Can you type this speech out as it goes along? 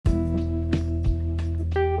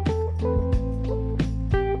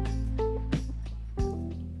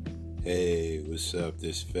myself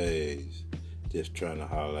this phase, just trying to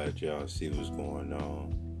holler at y'all, see what's going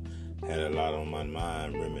on. Had a lot on my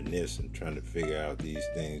mind, reminiscing, trying to figure out these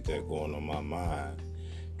things that are going on my mind.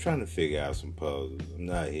 Trying to figure out some puzzles. I'm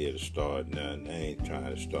not here to start nothing. I ain't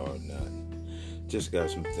trying to start nothing. Just got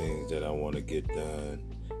some things that I want to get done.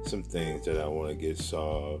 Some things that I want to get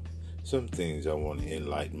solved. Some things I want to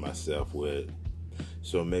enlighten myself with.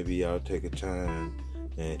 So maybe y'all take a time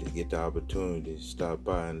and to get the opportunity to stop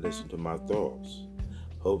by and listen to my thoughts.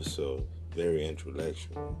 Hope so. Very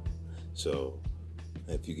intellectual. So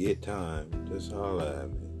if you get time, just holler at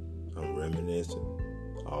me. I'm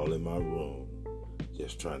reminiscing, all in my room,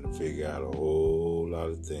 just trying to figure out a whole lot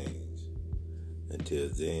of things. Until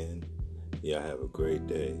then, y'all have a great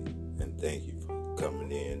day, and thank you for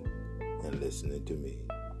coming in and listening to me.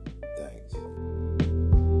 Thanks.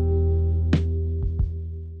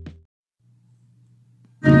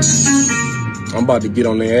 I'm about to get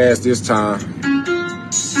on their ass this time.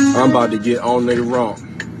 I'm about to get on their rump.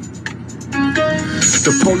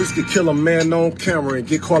 The police could kill a man on camera and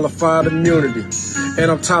get qualified immunity. And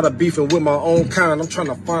I'm tired of beefing with my own kind. I'm trying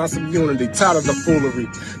to find some unity. Tired of the foolery.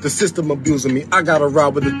 The system abusing me. I gotta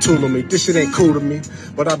ride with the tool of me. This shit ain't cool to me.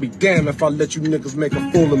 But I'll be damned if I let you niggas make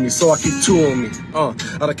a fool of me. So I keep tooling me. I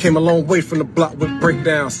done came a long way from the block with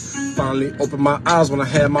breakdowns. Finally opened my eyes when I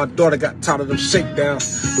had my daughter. Got tired of them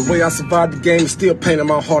shakedowns. The way I survived the game is still pain in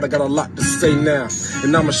my heart. I got a lot to say now.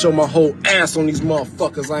 And I'ma show my whole ass on these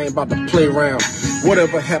motherfuckers. I ain't about to play around.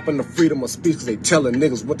 Whatever happened to freedom of speech? Cause they telling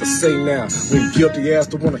niggas what to say now. When guilty ass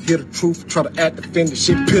don't wanna hear the truth, try to act offended,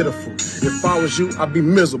 shit pitiful. If I was you, I'd be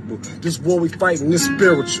miserable. This war we fighting is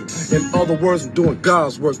spiritual. In other words, I'm doing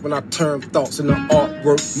God's work when I turn thoughts into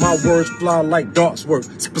artwork. My words fly like darts work,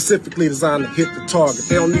 specifically designed to hit the target.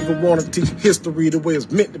 They don't even want to teach history the way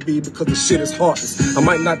it's meant to be because the shit is heartless. I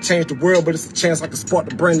might not change the world, but it's a chance I can spark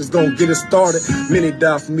the brain that's gonna get it started. Many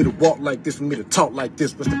die for me to walk like this, for me to talk like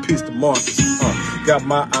this. Rest in peace to Marcus. Got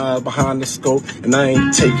my eyes behind the scope, and I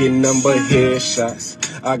ain't taking none but headshots.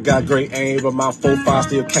 I got great aim, but my 4.5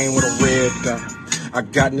 still came with a red dot. I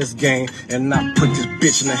got in this game, and I put this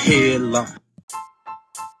bitch in a headlock.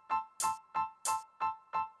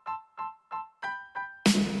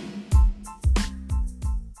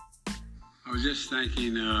 I was just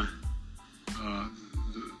thinking,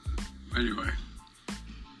 anyway,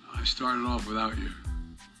 I started off without you.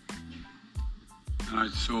 And I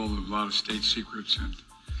told a lot of state secrets and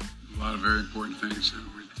a lot of very important things that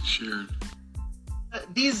we shared.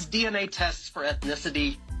 These DNA tests for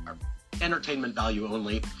ethnicity are entertainment value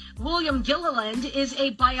only. William Gilliland is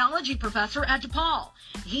a biology professor at DePaul.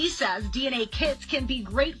 He says DNA kits can be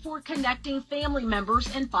great for connecting family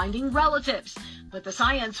members and finding relatives, but the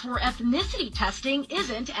science for ethnicity testing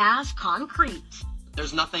isn't as concrete.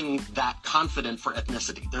 There's nothing that confident for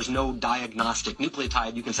ethnicity. There's no diagnostic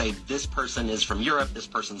nucleotide. You can say this person is from Europe, this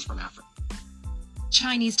person's from Africa.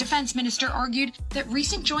 Chinese defense minister argued that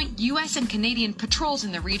recent joint U.S. and Canadian patrols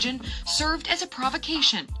in the region served as a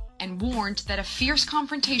provocation and warned that a fierce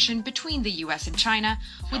confrontation between the U.S. and China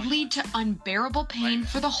would lead to unbearable pain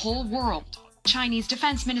for the whole world. Chinese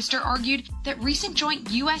defense minister argued that recent joint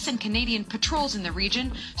U.S. and Canadian patrols in the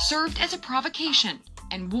region served as a provocation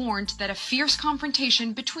and warned that a fierce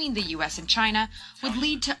confrontation between the U.S. and China would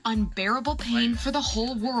lead to unbearable pain for the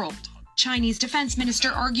whole world. Chinese defense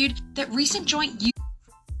minister argued that recent joint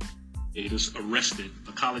Investigators arrested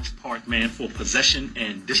a College Park man for possession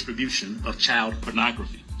and distribution of child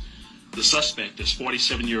pornography. The suspect is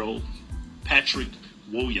 47-year-old Patrick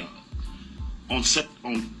Woyan. On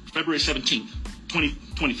February 17,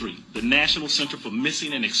 2023, the National Center for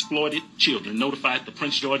Missing and Exploited Children notified the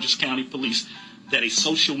Prince George's County Police that a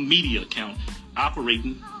social media account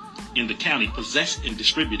operating in the county possessed and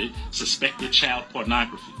distributed suspected child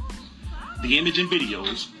pornography. The image and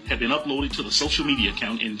videos have been uploaded to the social media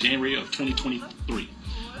account in January of 2023.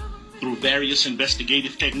 Through various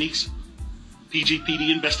investigative techniques, PGPD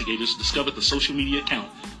investigators discovered the social media account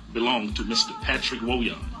belonged to Mr. Patrick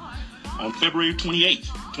Woyan. On February 28,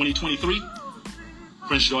 2023,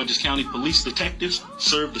 Prince George's County Police detectives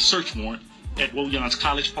served a search warrant at Woyan's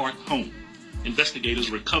College Park home. Investigators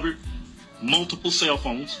recovered multiple cell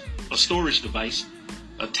phones, a storage device,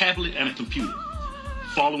 a tablet, and a computer.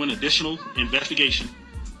 Following additional investigation,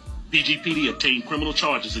 PGPD obtained criminal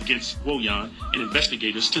charges against Woyan, and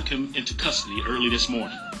investigators took him into custody early this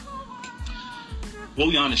morning.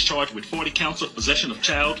 Woyan is charged with 40 counts of possession of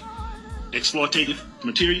child exploitative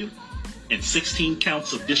material and 16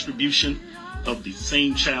 counts of distribution of the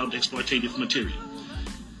same child exploitative material.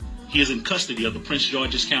 He is in custody of the Prince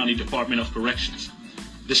George's County Department of Corrections.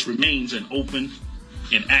 This remains an open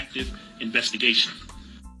and active investigation.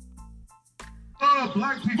 love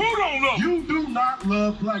black people. Who don't love? You do not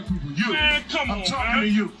love black people. You. Man, come on, I'm talking man. to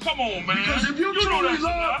you. Come on, man. Because if you truly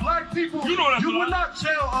love black people, you would not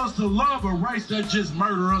tell us to love a race that just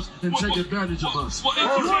murder us and take advantage of us. You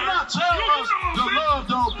would not tell us to love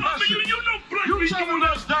the oppressor. You telling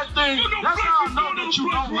us that thing, that's how I know that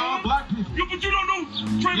you don't love black people. But you don't know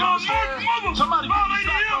Trayvon Martin's mother. Somebody violated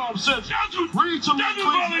him. Read to me,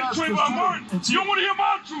 please. Trayvon Martin. You don't want to hear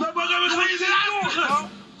my truth.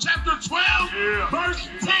 Chapter 12, verse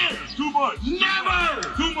 10. Too much. Never.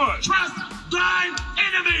 Too much. Trust thine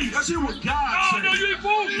enemies. That's what God said. No, you ain't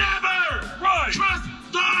fooling. Never. Right. Trust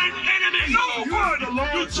thine enemies. Nobody.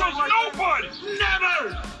 You trust nobody.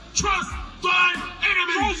 Never. Trust thine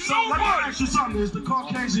enemies. Trust nobody. Let me ask you something. Is the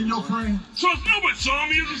Caucasian your friend? Trust nobody. Some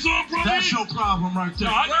is some problem. That's your problem right there.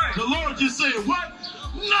 The Lord just said what?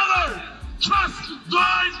 Never. Trust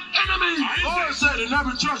thine enemies. Lord said to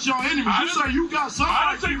never trust your enemies. You say you got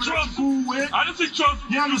somebody to fool with. I didn't say trust.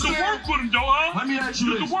 You understand? You can work for them, though, huh? Let me ask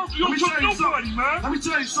you this. You don't trust nobody, man. Let me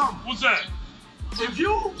tell you something. What's that? If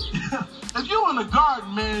you in the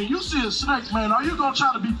garden, man, you see a snake, man, are you gonna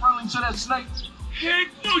try to be friendly to that snake? Heck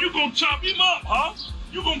no, you gonna chop him up, huh?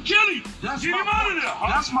 You gonna kill him. Get him out of there, huh?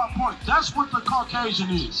 That's my point. That's what the Caucasian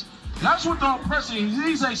is. That's what the oppressor is.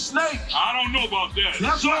 He's a snake. I don't know about that.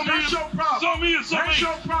 That's your problem. Some is, some That's ain't.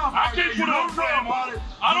 your problem. I can't put up about it.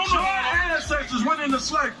 I don't know. Your ancestors went into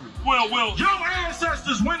slavery. Well. Your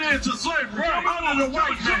ancestors went into slavery under the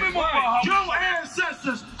white man. Your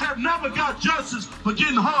ancestors have never got justice for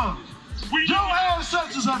getting hung. Your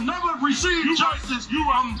ancestors have never received justice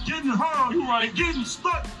from getting hung and getting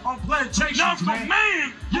stuck on plantations, not from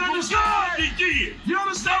man. You understand? God he did. You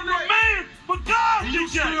understand that? Man, but God and you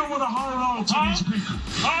still want to hold on to these people.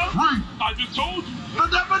 Read. I just told you. The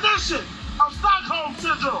definition of Stockholm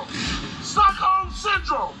Syndrome. Stockholm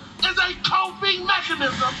Syndrome is a coping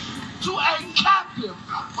mechanism to a captive.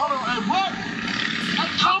 Hold on, a what? A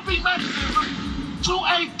coping mechanism to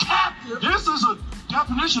a captive. This is a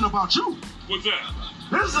definition about you. What's that?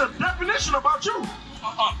 This is a definition about you.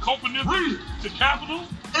 Coping Read. To capital?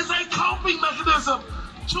 It's a coping mechanism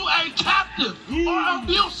to a captive or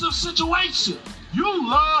abusive situation. You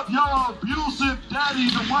love your abusive daddy,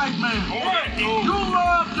 the white man. You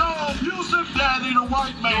love your abusive daddy, the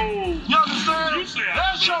white man. You understand?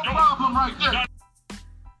 That's your problem right there.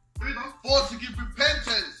 For to give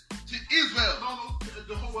repentance to Israel.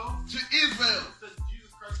 The whole world. To Israel.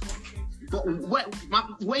 But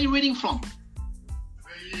where are you reading from?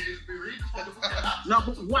 No,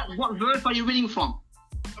 but what verse are you reading from?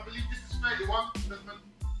 I believe this is 31.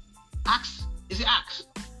 Acts? Is it Acts?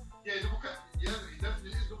 Yeah, the book. Yeah, it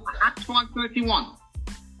definitely is the book. Acts 5:31.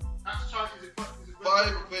 Acts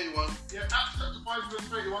 5:31. Yeah, Acts chapter 5 verse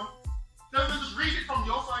 31. Just read it from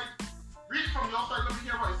your side. Read it from your side. Let me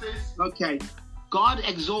hear what it says. Okay. God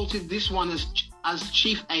exalted this one as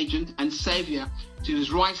chief agent and savior to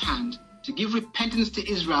his right hand to give repentance to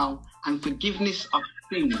Israel and forgiveness of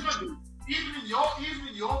sins. Even in your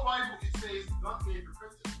Bible, it says God gave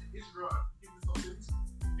repentance to Israel and forgiveness of sins.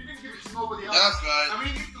 He didn't give it to nobody else. That's right. I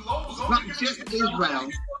mean, if the law was not just Israel.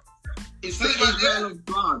 It's the Israel of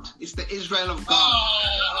God. It's the Israel of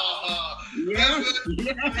God. Yeah.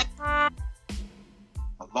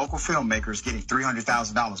 A local filmmaker is getting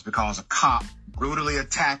 $300,000 because a cop brutally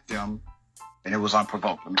attacked him, and it was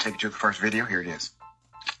unprovoked. Let me take you to the first video. Here it is.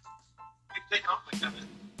 Take off like that.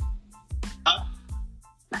 Huh?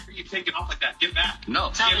 Why are you taking off like that? Get back. No.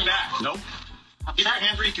 Get back. Nope. Keep your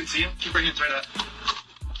hands where you can see them. Keep your hands right up.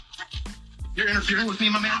 You're interfering with me,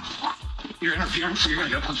 my man. You're interfering. You're going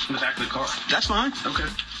to get punched in the back of the car. That's fine. Okay.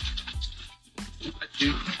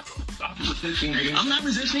 Dude, stop resisting me. I'm not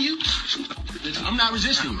resisting you. I'm not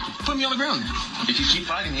resisting you. Put me on the ground. If you keep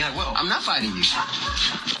fighting me, I will. I'm not fighting you.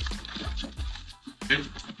 Dude,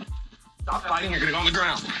 stop fighting. You're going to go on the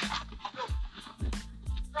ground.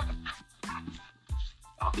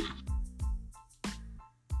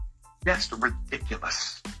 That's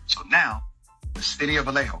ridiculous. So now, the city of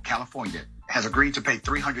Vallejo, California, has agreed to pay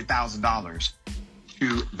 $300,000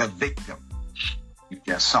 to the victim. You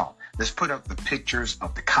just saw. Let's put up the pictures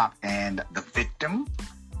of the cop and the victim.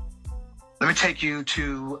 Let me take you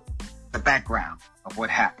to the background of what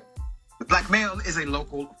happened. The black male is a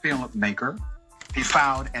local filmmaker. He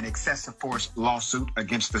filed an excessive force lawsuit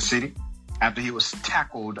against the city after he was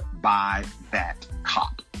tackled by that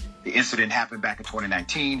cop. The incident happened back in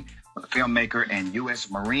 2019 when the filmmaker and U.S.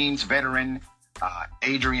 Marines veteran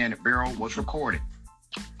Adrian Barrow was recording.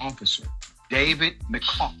 Officer David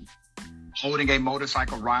McClellan holding a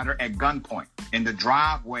motorcycle rider at gunpoint in the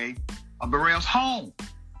driveway of Barrow's home.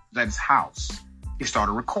 That's his house. He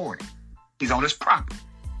started recording. He's on his property.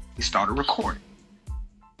 He started recording.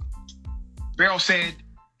 Farrell said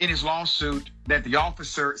in his lawsuit that the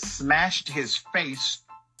officer smashed his face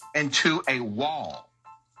into a wall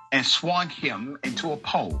and swung him into a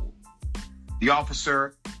pole. The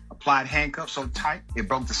officer applied handcuffs so tight it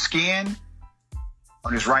broke the skin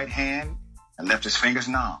on his right hand and left his fingers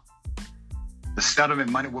numb. The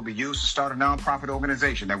settlement money will be used to start a nonprofit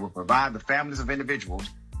organization that will provide the families of individuals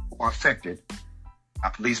who are affected by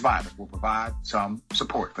police violence, will provide some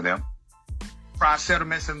support for them. Prior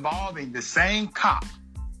settlements involving the same cop.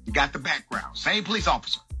 You got the background, same police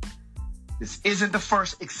officer. This isn't the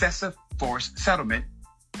first excessive force settlement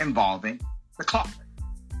involving the Coughlin.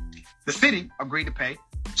 The city agreed to pay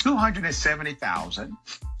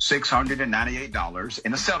 $270,698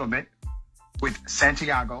 in a settlement with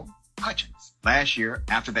Santiago Hutchins last year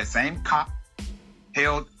after that same cop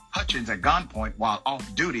held Hutchins at gunpoint while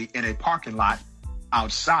off duty in a parking lot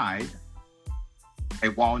outside a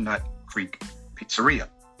Walnut Creek pizzeria.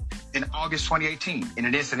 In August 2018, in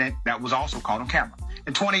an incident that was also caught on camera.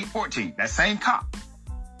 In 2014, that same cop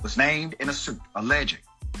was named in a suit alleging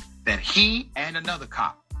that he and another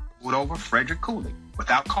cop pulled over Frederick Cooley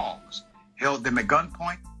without cause, held them at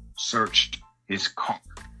gunpoint, searched his car.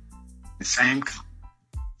 The same cop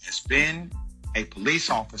has been a police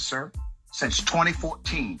officer since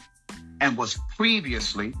 2014 and was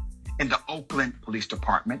previously in the Oakland Police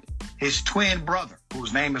Department. His twin brother,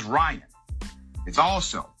 whose name is Ryan, is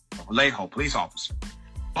also a Vallejo police officer.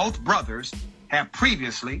 Both brothers have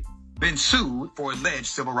previously been sued for alleged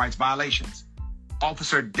civil rights violations.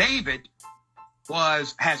 Officer David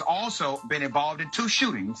has also been involved in 2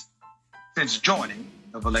 shootings since joining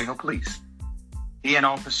the Vallejo police. He and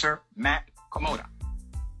Officer Matt Komoda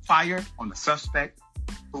fired on the suspect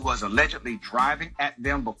who was allegedly driving at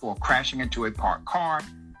them before crashing into a parked car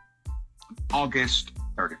on August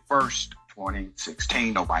 31st,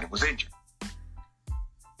 2016. Nobody was injured.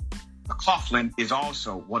 McLaughlin is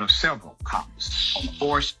also one of several cops on the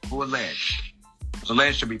force who was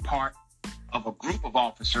alleged to be part of a group of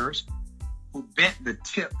officers who bent the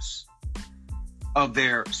tips of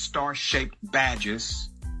their star-shaped badges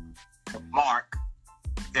to mark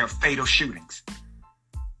their fatal shootings.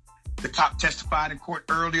 The cop testified in court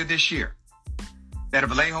earlier this year that a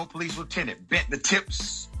Vallejo police lieutenant bent the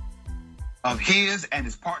tips of his and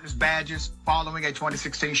his partner's badges following a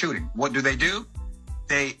 2016 shooting. What do?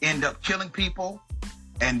 They end up killing people,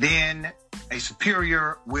 and then a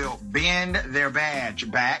superior will bend their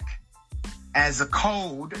badge back as a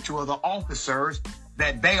code to other officers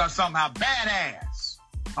that they are somehow badass,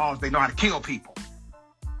 because they know how to kill people.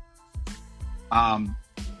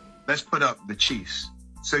 Let's put up the chiefs.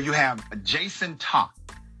 So you have Jason Todd,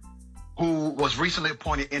 who was recently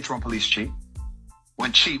appointed interim police chief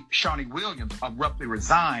when Chief Shawnee Williams abruptly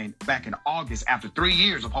resigned back in August after 3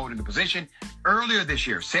 years of holding the position. Earlier this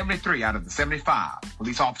year, 73 out of the 75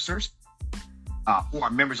 police officers who are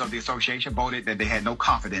members of the association voted that they had no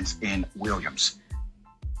confidence in Williams.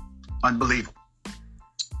 Unbelievable.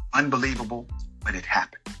 Unbelievable, but it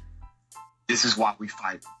happened. This is why we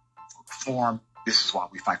fight for reform. This is why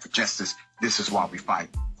we fight for justice. This is why we fight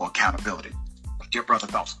for accountability. Dear brother,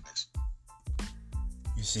 thoughts on this?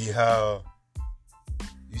 You see how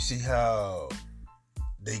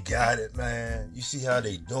they got it, man? You see how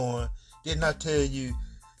they doing? Didn't I tell you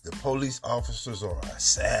the police officers are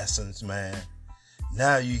assassins, man?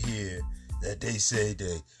 Now you hear that they say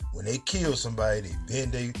that when they kill somebody, they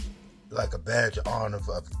bend they like a badge of honor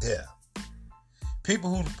of death.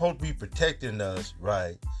 People who supposed to be protecting us,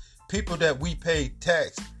 right? People that we pay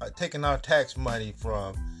tax, taking our tax money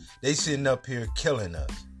from, they sitting up here killing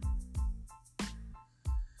us.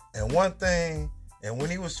 And one thing, and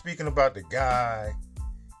when he was speaking about the guy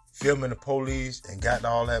filming the police and got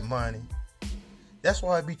all that money, that's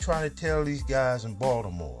why I be trying to tell these guys in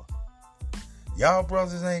Baltimore. Y'all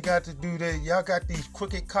brothers ain't got to do that. Y'all got these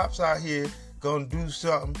crooked cops out here gonna do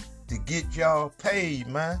something to get y'all paid,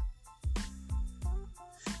 man.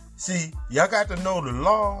 See, y'all got to know the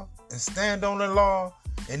law and stand on the law,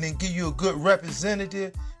 and then give you a good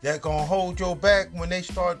representative that gonna hold your back when they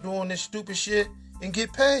start doing this stupid shit and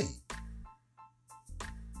get paid.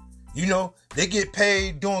 You know, they get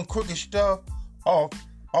paid doing crooked stuff off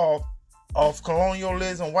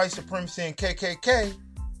colonialism, white supremacy, and KKK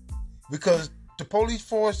because the police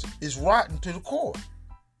force is rotten to the core.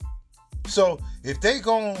 So if they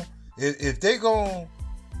gon'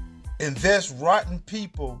 invest rotten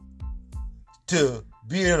people to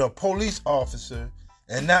being a police officer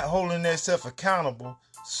and not holding themselves accountable,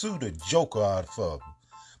 sue the joker out of them.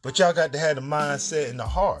 But y'all got to have the mindset and the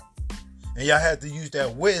heart. And y'all have to use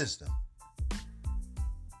that wisdom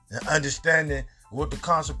and understanding what the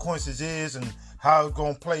consequences is and how it's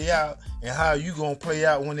going to play out and how you going to play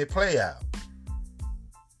out when it play out.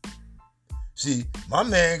 See, my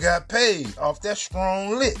man got paid off that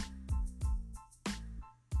strong lick.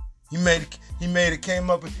 He made it came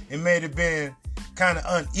up and made it been kind of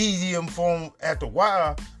uneasy for him after a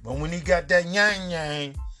while, but when he got that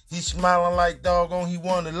yang, he's smiling like doggone he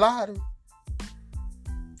won the lottery.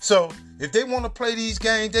 So if they want to play these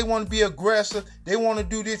games, they want to be aggressive, they want to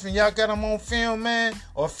do this, and y'all got them on film, man,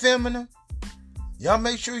 or filming them, y'all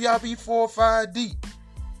make sure y'all be 4 or 5 deep.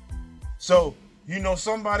 So, you know,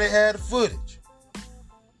 somebody had the footage.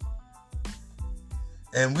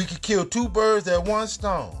 And we can kill 2 birds at one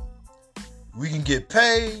stone. We can get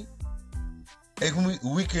paid, and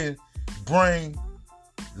we can bring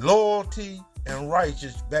loyalty and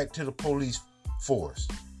righteousness back to the police force.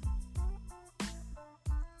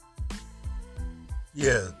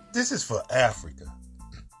 Yeah, this is for Africa.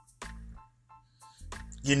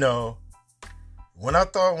 You know, when I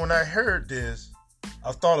heard this,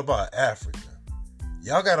 I thought about Africa.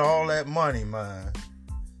 Y'all got all that money, man.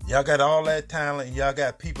 Y'all got all that talent. Y'all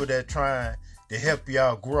got people that trying to help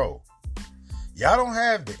y'all grow. Y'all don't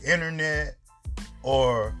have the internet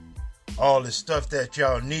or all the stuff that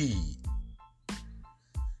y'all need.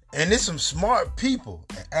 And there's some smart people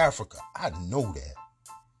in Africa. I know that.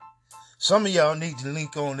 Some of y'all need to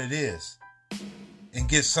link on to this and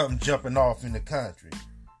get something jumping off in the country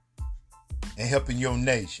and helping your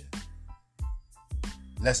nation.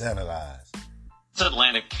 Let's analyze.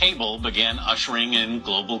 Atlantic Cable began ushering in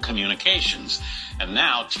global communications. And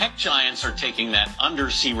now tech giants are taking that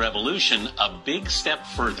undersea revolution a big step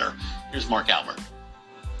further. Here's Mark Albert.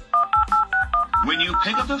 When you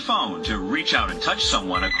pick up the phone to reach out and touch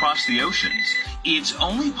someone across the oceans, it's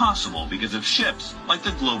only possible because of ships like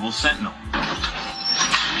the Global Sentinel.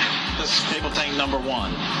 This is cable tank number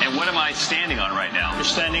 1. And what am I standing on right now? You're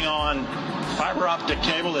standing on fiber optic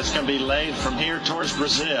cable that's going to be laid from here towards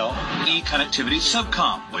Brazil. eConnectivity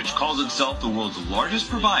Subcom, which calls itself the world's largest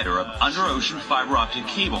provider of under-ocean fiber optic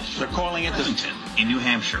cable. They're calling it the in New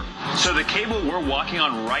Hampshire. So the cable we're walking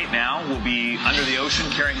on right now will be under the ocean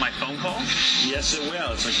carrying my phone call? Yes, it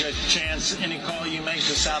will. It's a good chance any call you make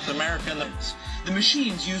to South America. The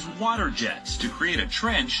machines use water jets to create a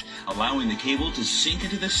trench, allowing the cable to sink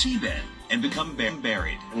into the seabed and become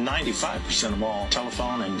buried. 95% of all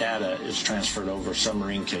telephone and data is transferred over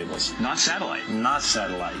submarine cables. Not satellite. Not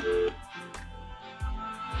satellite.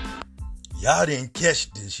 Y'all didn't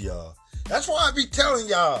catch this, y'all. That's why I be telling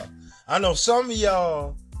y'all. I know some of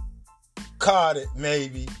y'all caught it,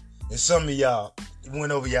 maybe, and some of y'all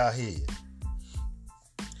went over y'all head.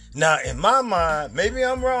 Now, in my mind, maybe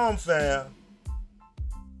I'm wrong, fam.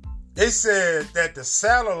 They said that the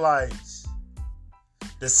satellites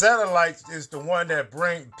is the one that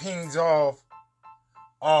pings off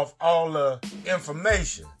all the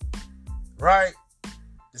information, right?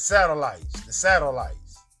 The satellites,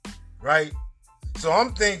 right? So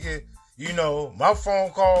I'm thinking, you know, my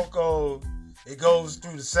phone call goes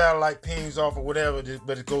through the satellite, pings off or whatever,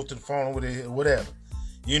 but it goes to the phone with it, whatever,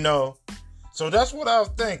 you know. So that's what I was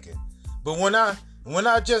thinking. But when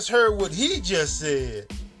I just heard what he just said,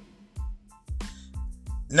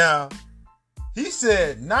 now, he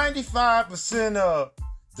said 95% of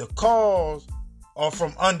the calls are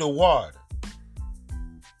from underwater.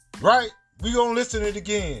 Right? We gonna listen to it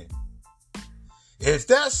again. If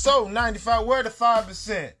that's so, 95, where the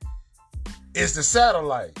 5% is the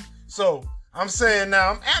satellite. So, I'm saying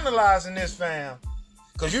now, I'm analyzing this, fam.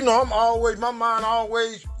 Because you know, my mind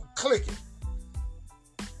always clicking.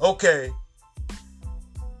 Okay.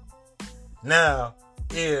 Now,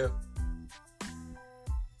 if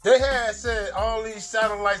they had said all these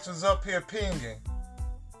satellites was up here pinging,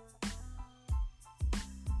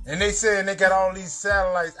 and they said they got all these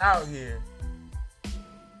satellites out here,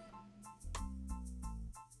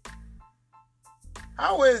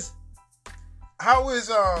 how is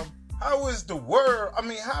the world? I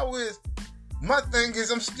mean, my thing is,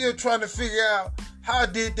 I'm still trying to figure out how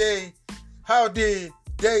did they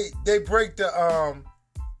break the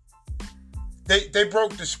they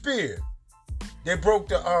broke the spear. They broke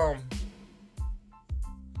the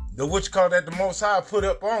the Most High put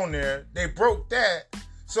up on there. They broke that.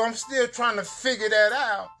 So I'm still trying to figure that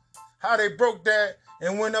out. How they broke that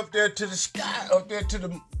and went up there to the sky, up there to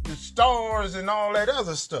the stars and all that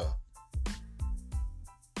other stuff.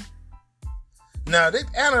 Now they've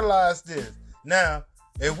analyzed this. Now,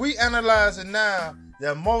 if we analyze it now,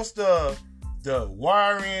 that most of the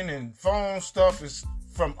wiring and phone stuff is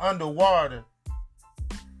from underwater.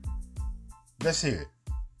 Let's hear it.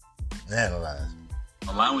 Analyze it.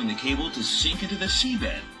 Allowing the cable to sink into the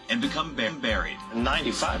seabed and become buried.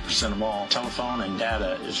 95% of all telephone and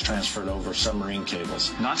data is transferred over submarine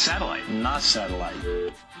cables. Not satellite. Not satellite.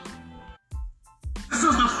 This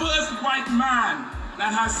is the first white man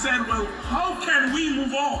that has said, well, how can we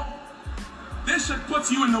move on? This should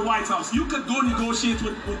put you in the White House. You could go negotiate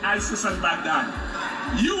with ISIS and Baghdad.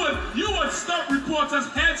 You would stop reporters'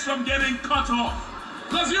 heads from getting cut off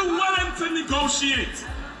because you're willing to negotiate.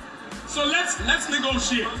 So let's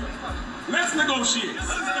negotiate. Let's negotiate. This is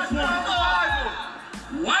the point.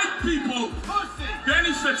 White people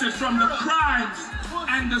benefited from the crimes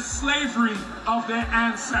and the slavery of their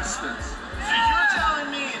ancestors. So you're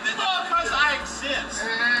telling me that because I exist,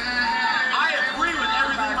 I agree with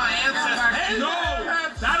everything my ancestors did? No,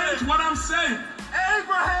 that ain't what I'm saying.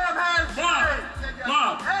 Abraham has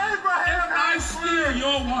Bob, if I steal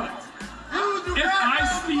your wallet,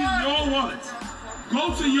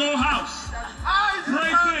 go to your house,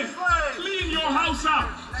 break in, clean your house out,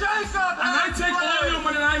 and I take all your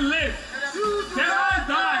money and I live, then I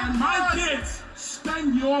die and my kids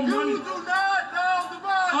spend your money. You do not know the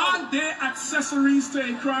Bible. Aren't there accessories to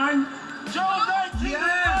a crime? John 19:11.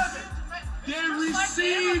 Yes. They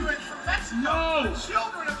receive. No.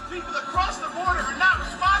 Children of people that cross the border are not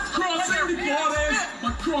responsible.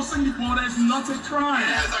 Crossing the border is not a crime.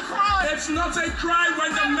 It is a crime. It's not a crime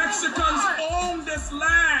when the Mexicans own this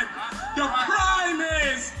land. The crime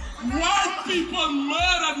is white people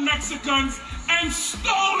murdered Mexicans and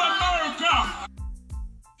stole America.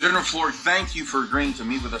 General Ford, thank you for agreeing to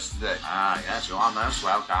meet with us today. Yes, you are most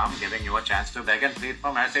welcome. Giving you a chance to beg and plead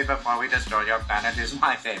for mercy before we destroy your planet is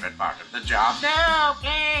my favorite part of the job. No,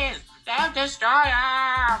 please! Don't destroy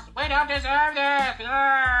us! We don't deserve this!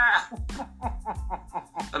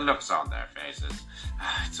 The looks on their faces.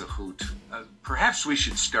 It's a hoot. Perhaps we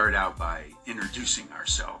should start out by introducing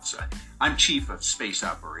ourselves. I'm Chief of Space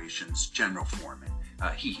Operations, General Foreman.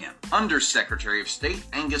 He, him. Undersecretary of State,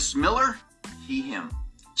 Angus Miller. He, him.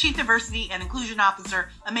 Chief Diversity and Inclusion Officer,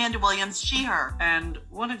 Amanda Williams, she, her. And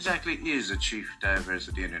what exactly is a Chief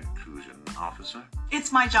Diversity and Inclusion Officer? It's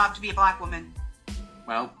my job to be a black woman.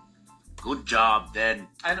 Well, good job, then.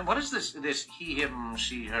 And what is this he, him,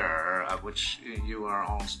 she, her, of which you are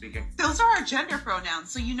all speaking? Those are our gender pronouns,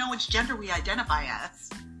 so you know which gender we identify as.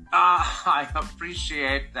 I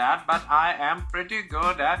appreciate that, but I am pretty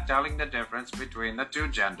good at telling the difference between the two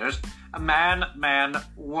genders. Man,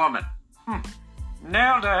 woman.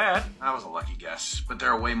 Nailed it. That was a lucky guess, but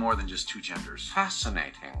there are way more than just two genders.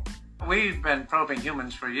 Fascinating. We've been probing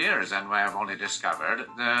humans for years, and we have only discovered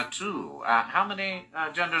the two. How many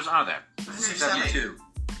genders are there? 72.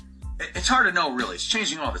 It's hard to know, really. It's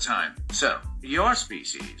changing all the time. So, your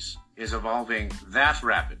species is evolving that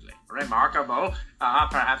rapidly. Remarkable.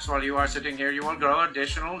 Perhaps while you are sitting here, you will grow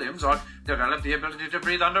additional limbs or develop the ability to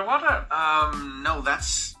breathe underwater. No,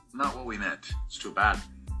 that's not what we meant. It's too bad.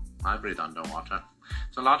 I breathe underwater.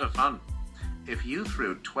 It's a lot of fun. If you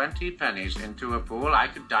threw 20 pennies into a pool, I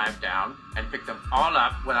could dive down and pick them all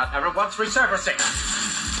up without ever once resurfacing.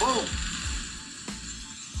 Boom!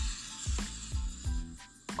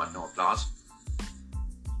 What, no applause?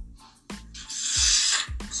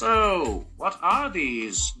 So, what are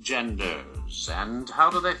these genders, and how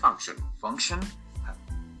do they function? Function?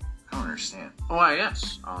 I don't understand. Why,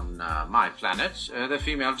 yes. On my planet, the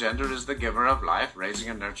female gender is the giver of life, raising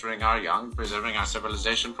and nurturing our young, preserving our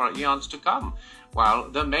civilization for eons to come, while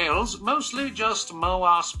the males mostly just mow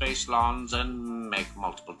our space lawns and make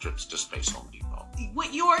multiple trips to Space Home Depot.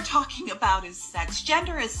 What you are talking about is sex.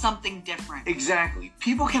 Gender is something different. Exactly.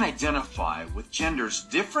 People can identify with genders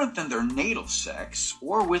different than their natal sex,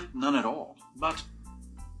 or with none at all. But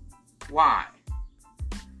why?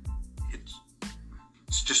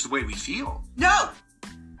 It's just the way we feel. No!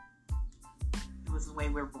 It was the way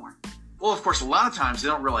we were born. Well, of course, a lot of times they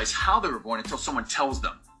don't realize how they were born until someone tells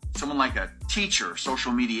them. Someone like a teacher,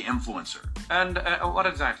 social media influencer. And what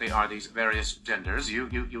exactly are these various genders?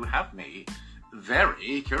 You have me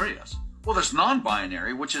very curious. Well, there's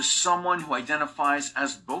non-binary, which is someone who identifies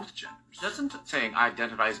as both genders. Doesn't saying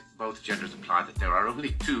identifies both genders imply that there are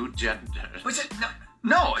only two genders?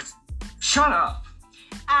 No, it's... Shut up.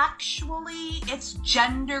 Actually, it's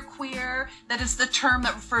genderqueer. That is the term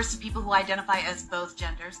that refers to people who identify as both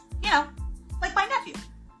genders. You know, like my nephew.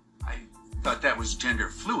 I thought that was gender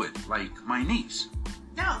fluid, like my niece.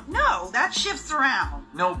 No, that shifts around.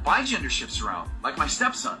 No, bigender shifts around, like my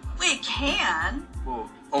stepson. It can. Well,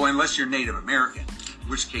 unless you're Native American, in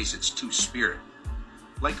which case it's two-spirit.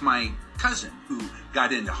 Like my cousin, who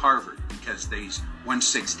got into Harvard because they's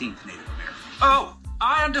 1/16 Native American. Oh,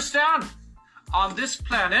 I understand. On this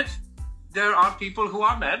planet, there are people who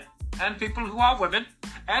are men, and people who are women,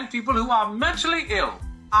 and people who are mentally ill.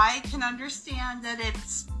 I can understand that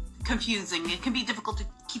it's confusing. It can be difficult to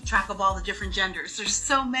keep track of all the different genders. There's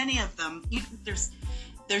so many of them.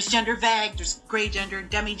 There's gender vague, there's gray gender,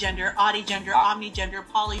 demigender, oddygender, omnigender,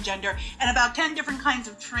 polygender, and about 10 different kinds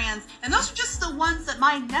of trans. And those are just the ones that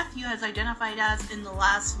my nephew has identified as in the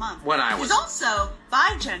last month. There's also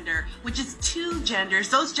bigender, which is 2 genders,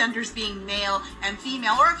 those genders being male and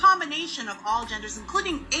female, or a combination of all genders,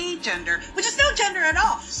 including agender, which is no gender at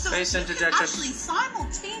all. So Space you can interjection. actually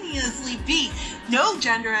simultaneously be no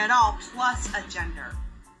gender at all plus a gender.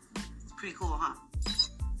 It's pretty cool, huh?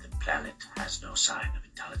 The planet has no sign of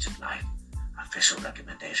intelligent life. Official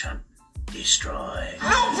recommendation: destroy.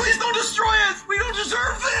 No, please don't destroy us! We don't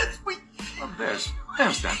deserve it! Well, there's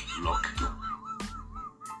that look.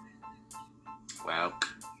 Well,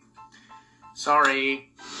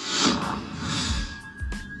 sorry.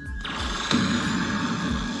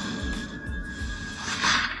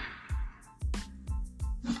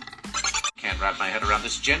 Can't wrap my head around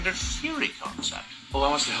this gender theory concept. Well, I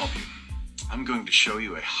want to help you. I'm going to show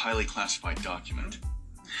you a highly classified document.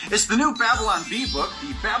 It's the new Babylon Bee book,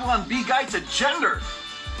 the Babylon Bee Guide to Gender.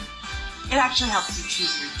 It actually helps you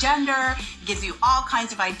choose your gender, it gives you all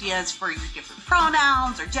kinds of ideas for your different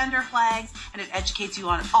pronouns or gender flags, and it educates you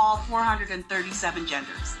on all 437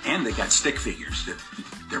 genders. And they got stick figures.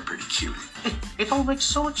 They're pretty cute. It all makes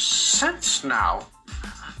so much sense now.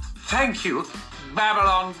 Thank you,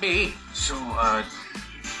 Babylon Bee. So,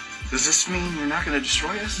 does this mean you're not going to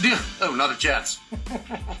destroy us? Oh, not a chance.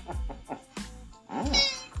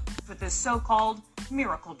 With this so-called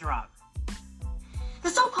miracle drug. The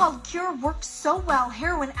so-called cure works so well,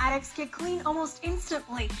 heroin addicts get clean almost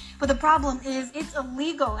instantly. But the problem is it's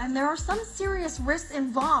illegal and there are some serious risks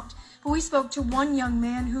involved. But we spoke to one young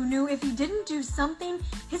man who knew if he didn't do something,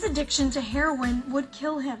 his addiction to heroin would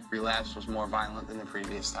kill him. Relapse was more violent than the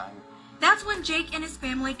previous time. That's when Jake and his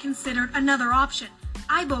family considered another option,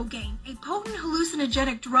 ibogaine, a potent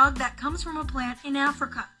hallucinogenic drug that comes from a plant in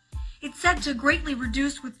Africa. It's said to greatly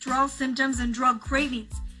reduce withdrawal symptoms and drug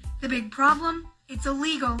cravings. The big problem? It's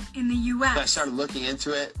illegal in the U.S. I started looking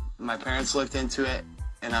into it. My parents looked into it,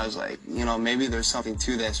 and I was like, you know, maybe there's something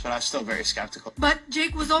to this, but I was still very skeptical. But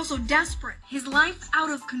Jake was also desperate, his life out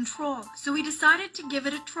of control, so he decided to give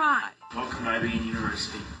it a try. Welcome to Ibogaine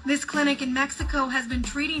University. This clinic in Mexico has been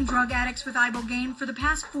treating drug addicts with ibogaine for the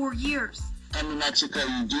past 4 years. In Mexico,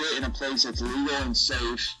 you do it in a place that's legal and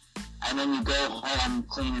safe, and then you go home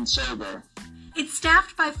clean and sober. It's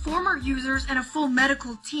staffed by former users and a full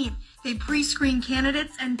medical team. They pre-screen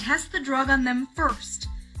candidates and test the drug on them first.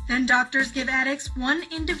 Then doctors give addicts one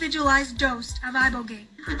individualized dose of ibogaine.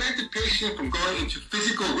 You prevent the patient from going into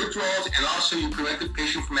physical withdrawals, and also you prevent the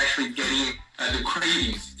patient from actually getting the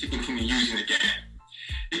cravings to continue using again.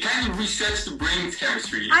 It kind of resets the brain's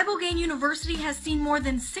chemistry. Ibogaine University has seen more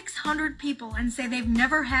than 600 people and say they've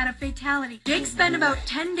never had a fatality. Jake spent about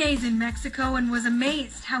 10 days in Mexico and was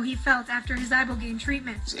amazed how he felt after his ibogaine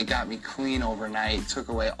treatment. It got me clean overnight, took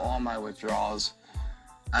away all my withdrawals.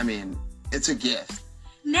 I mean, it's a gift.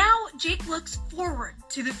 Now Jake looks forward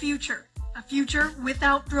to the future, a future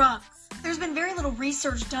without drugs. There's been very little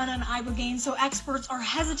research done on ibogaine, so experts are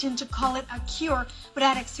hesitant to call it a cure, but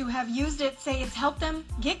addicts who have used it say it's helped them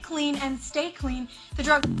get clean and stay clean. The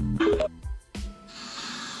drug...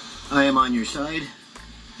 I am on your side,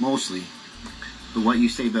 mostly, but what you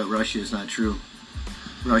say about Russia is not true.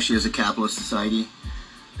 Russia is a capitalist society,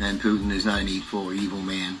 and Putin is not an evil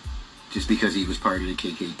man, just because he was part of the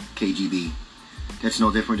KGB. That's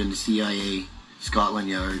no different than the CIA, Scotland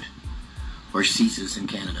Yard, or CSIS in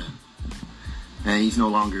Canada. And he's no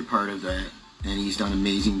longer part of that, and he's done an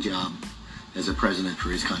amazing job as a president for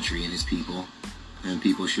his country and his people, and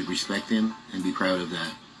people should respect him and be proud of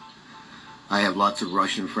that. I have lots of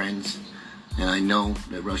Russian friends, and I know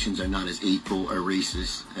that Russians are not as hateful or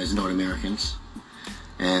racist as North Americans,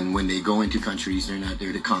 and when they go into countries, they're not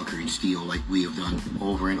there to conquer and steal like we have done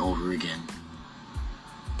over and over again.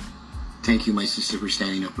 Thank you, my sister, for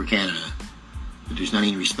standing up for Canada, but there's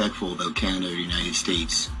nothing respectful about Canada or the United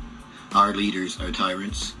States. Our leaders are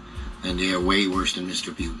tyrants, and they are way worse than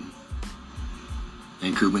Mr. Putin.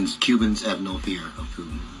 And Cubans have no fear of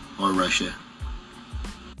Putin or Russia.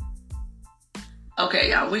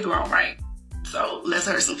 Okay, y'all, we grown, right? So let's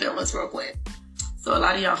hurt some feelings real quick. So a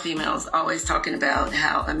lot of y'all females always talking about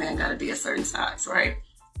how a man gotta be a certain size, right?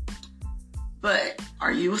 But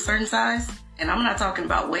are you a certain size? And I'm not talking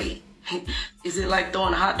about weight. Is it like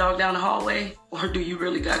throwing a hot dog down the hallway? Or do you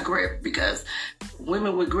really got grip? Because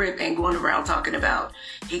women with grip ain't going around talking about,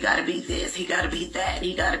 he gotta be this, he gotta be that,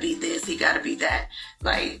 he gotta be this, he gotta be that.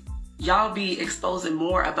 Like, y'all be exposing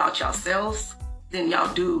more about yourselves than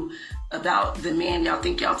y'all do about the men y'all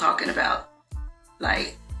think y'all talking about.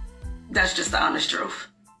 Like, that's just the honest truth.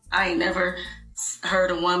 I ain't never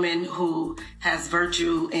heard a woman who has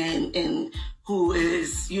virtue and who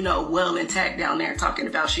is, you know, well intact down there talking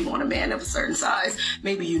about she want a man of a certain size.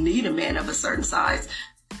 Maybe you need a man of a certain size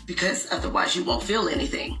because otherwise you won't feel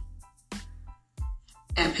anything.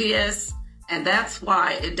 And P.S., and that's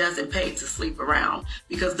why it doesn't pay to sleep around,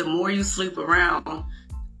 because the more you sleep around,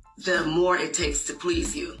 the more it takes to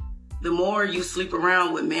please you. The more you sleep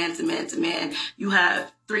around with man to man to man, you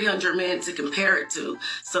have 300 men to compare it to.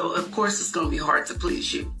 So of course it's going to be hard to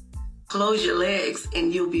please you. Close your legs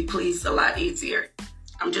and you'll be pleased a lot easier.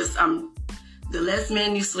 The less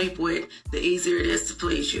men you sleep with, the easier it is to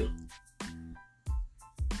please you.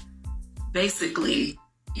 Basically,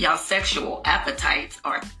 y'all sexual appetites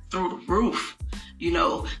are through the roof. You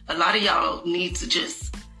know, a lot of y'all need to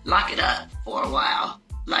just lock it up for a while.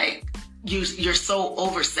 Like, you're so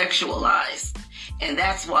over-sexualized. And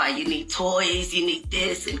that's why you need toys, you need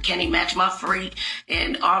this, and can he match my freak,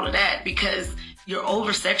 and all of that, because you're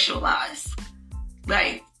over-sexualized.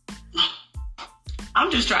 Like,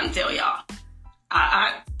 I'm just trying to tell y'all.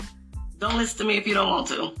 I don't listen to me if you don't want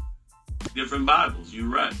to. Different Bibles, you're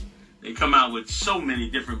right. They come out with so many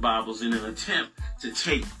different Bibles in an attempt to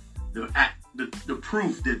take the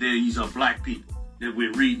proof that these are black people that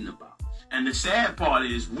we're reading about. And the sad part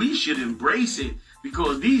is we should embrace it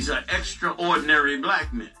because these are extraordinary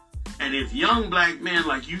black men. And if young black men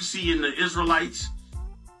like you see in the Israelites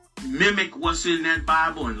mimic what's in that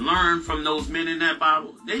Bible and learn from those men in that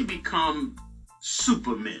Bible, they become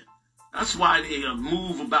supermen. That's why they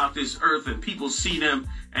move about this earth and people see them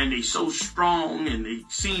and they so strong and they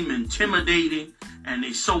seem intimidating and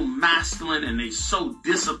they so masculine and they so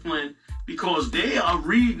disciplined because they are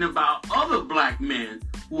reading about other black men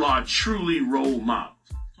who are truly role models.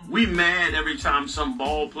 We mad every time some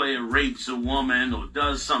ball player rapes a woman or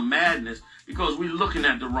does some madness because we're looking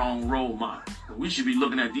at the wrong role model. We should be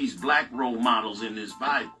looking at these black role models in this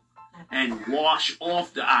Bible and wash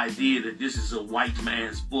off the idea that this is a white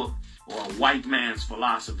man's book or a white man's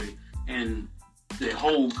philosophy in the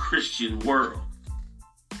whole Christian world.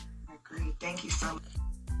 I agree. Thank you so much.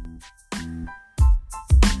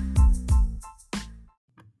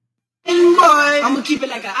 I'ma keep it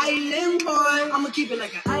like an island boy. I'ma keep it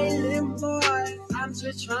like an island boy. I'm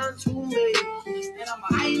just trying to make it. And I'm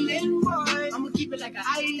an island boy. I'ma keep it like an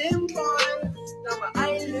island boy. I'm an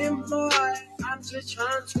island boy. I'm just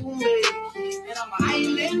trying to make it. And I'm an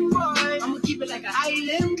island boy. I'ma keep it like an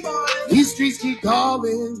island boy. These streets keep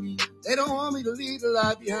calling me. They don't want me to leave the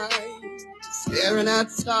life behind. Staring at the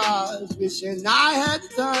stars, wishing I had the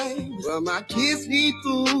time. Well, my kids need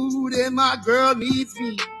food and my girl needs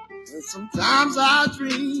me. And sometimes I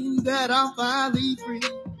dream that I'm finally free.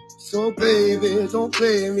 So baby, don't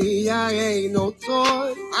play me, I ain't no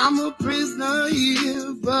toy. I'm a prisoner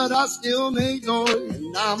here, but I still make noise.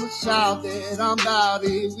 And I'ma shout that I'm about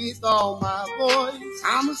it with all my voice.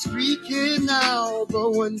 I'm a street kid now,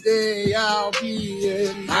 but one day I'll be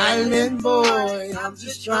an island boy. I'm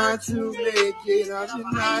just trying to make it, I'm an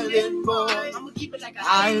island boy. I'ma keep it like an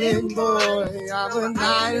island boy, I'm an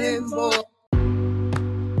island boy.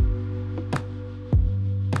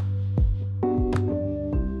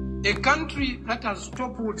 A country that has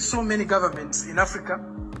toppled so many governments in Africa,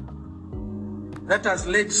 that has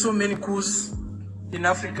led so many coups in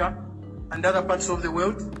Africa and other parts of the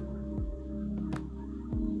world,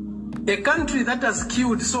 a country that has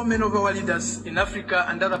killed so many of our leaders in Africa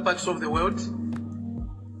and other parts of the world,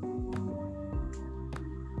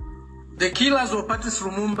 the killers of Patrice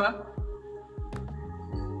Lumumba,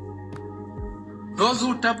 those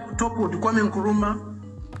who toppled Kwame Nkrumah,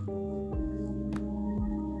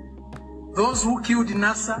 those who killed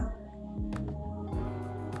Nasser,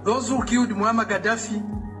 those who killed Muammar Gaddafi,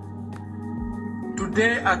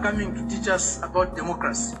 today are coming to teach us about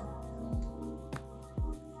democracy.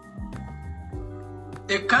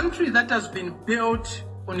 A country that has been built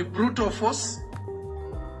on brutal force,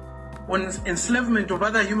 on enslavement of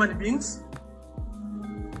other human beings,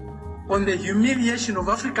 on the humiliation of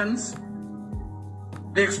Africans,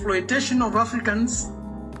 the exploitation of Africans,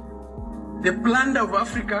 the plunder of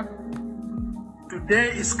Africa, today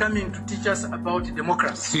is coming to teach us about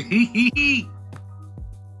democracy.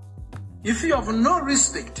 If you have no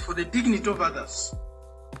respect for the dignity of others,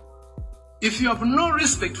 if you have no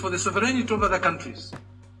respect for the sovereignty of other countries,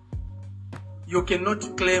 you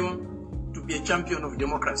cannot claim to be a champion of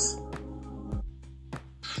democracy.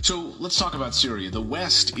 So let's talk about Syria. The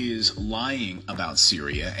West is lying about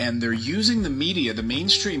Syria, and they're using the media, the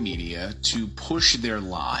mainstream media, to push their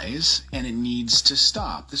lies, and it needs to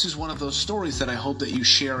stop. This is one of those stories that I hope that you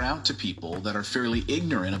share out to people that are fairly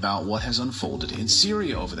ignorant about what has unfolded in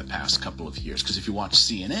Syria over the past couple of years. Because if you watch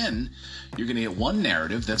CNN, you're going to get one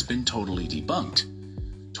narrative that's been totally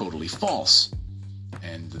debunked, totally false.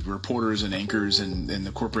 And the reporters and anchors and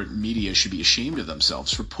the corporate media should be ashamed of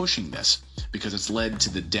themselves for pushing this, because it's led to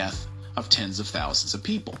the death of tens of thousands of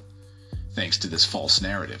people, thanks to this false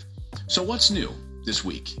narrative. So what's new this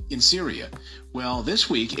week in Syria? Well, this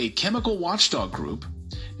week, a chemical watchdog group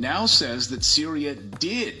now says that Syria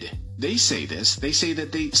did, they say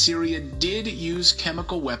that Syria did use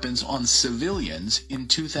chemical weapons on civilians in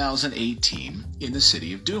 2018 in the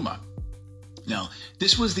city of Douma. Now,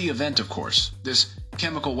 this was the event, of course, this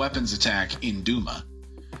chemical weapons attack in Douma,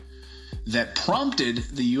 that prompted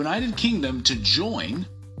the United Kingdom to join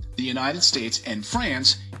the United States and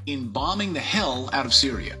France in bombing the hell out of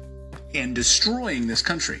Syria and destroying this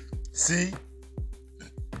country. See?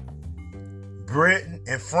 Britain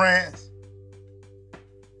and France.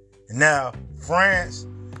 Now, France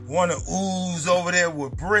want to ooze over there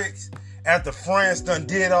with bricks after France done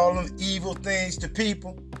did all them evil things to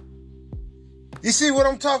people. You see what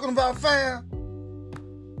I'm talking about, fam?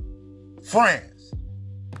 France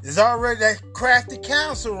is already that crafty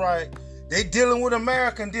council, right? They dealing with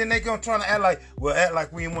America, and then they gonna try to act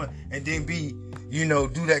like we want, and then be,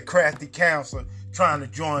 do that crafty council trying to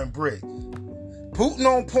join BRICS. Putin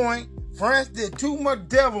on point. France did too much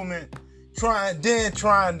devilment, trying to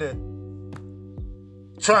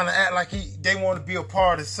act like they want to be a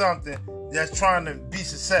part of something that's trying to be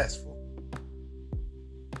successful.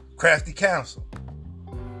 Crafty council.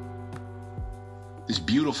 This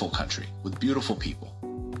beautiful country with beautiful people.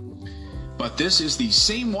 But this is the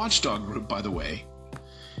same watchdog group, by the way,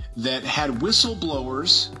 that had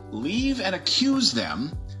whistleblowers leave and accuse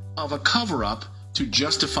them of a cover-up to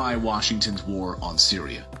justify Washington's war on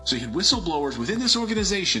Syria. So you had whistleblowers within this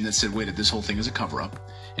organization that said, wait, this whole thing is a cover-up,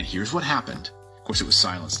 and here's what happened. Of course, it was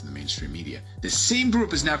silenced in the mainstream media. This same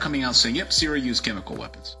group is now coming out saying, yep, Syria used chemical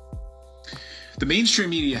weapons. The mainstream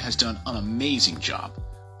media has done an amazing job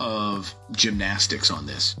of gymnastics on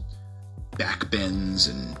this. Back bends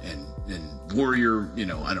and warrior,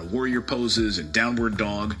 warrior poses and downward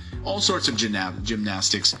dog, all sorts of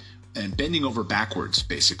gymnastics and bending over backwards,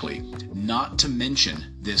 basically. Not to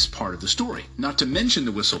mention this part of the story. Not to mention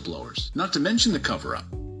the whistleblowers. Not to mention the cover-up.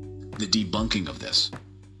 The debunking of this.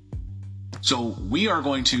 So we are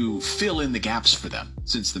going to fill in the gaps for them,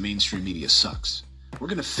 since the mainstream media sucks. We're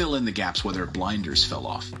going to fill in the gaps where their blinders fell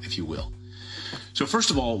off, if you will. So first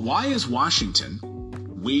of all, why is Washington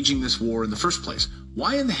waging this war in the first place?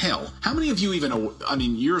 Why in the hell? How many of you even know? I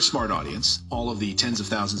mean, you're a smart audience. All of the tens of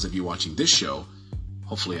thousands of you watching this show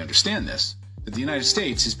hopefully understand this, that the United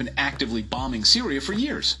States has been actively bombing Syria for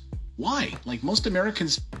years. Why? Like, most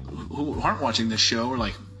Americans who aren't watching this show are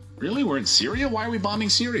like, really? We're in Syria? Why are we bombing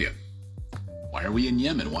Syria? Why are we in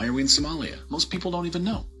Yemen? Why are we in Somalia? Most people don't even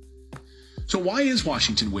know. So why is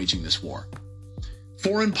Washington waging this war?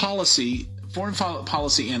 Foreign policy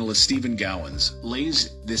analyst Stephen Gowans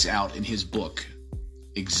lays this out in his book,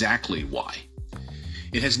 exactly why.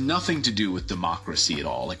 It has nothing to do with democracy at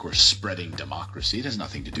all, like we're spreading democracy. It has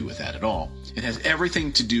nothing to do with that at all. It has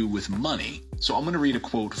everything to do with money. So I'm going to read a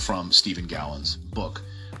quote from Stephen Gowans' book,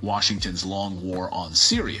 Washington's Long War on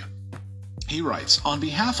Syria. He writes, on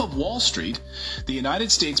behalf of Wall Street, the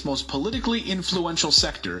United States' most politically influential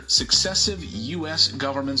sector, successive U.S.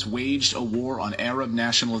 governments waged a war on Arab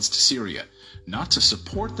nationalist Syria, not to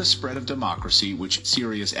support the spread of democracy, which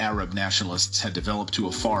Syria's Arab nationalists had developed to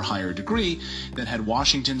a far higher degree than had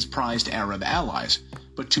Washington's prized Arab allies,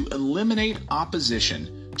 but to eliminate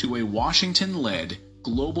opposition to a Washington-led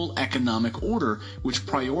global economic order which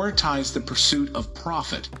prioritized the pursuit of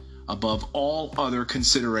profit above all other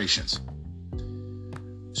considerations.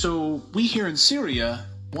 So we here in Syria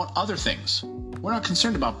want other things. We're not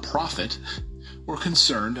concerned about profit. We're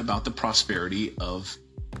concerned about the prosperity of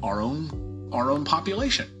our own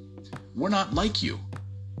population. We're not like you,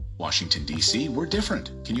 Washington, D.C. We're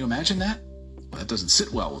different. Can you imagine that? Well, that doesn't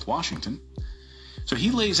sit well with Washington. So he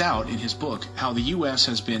lays out in his book how the U.S.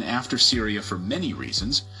 has been after Syria for many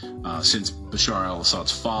reasons, since Bashar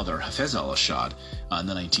al-Assad's father, Hafez al-Assad, in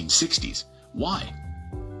the 1960s. Why?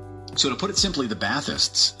 So to put it simply, the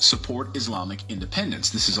Baathists support Islamic independence.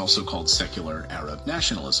 This is also called secular Arab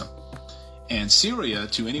nationalism. And Syria,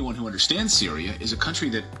 to anyone who understands Syria, is a country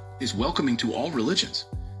that is welcoming to all religions.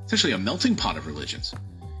 It's actually a melting pot of religions,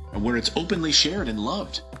 and where it's openly shared and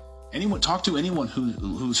loved. Talk to anyone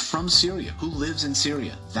who's from Syria, who lives in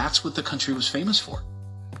Syria. That's what the country was famous for.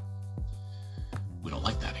 We don't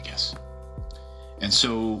like that, I guess. And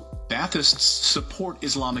so Baathists support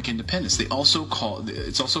Islamic independence. It's also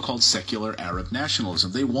called secular Arab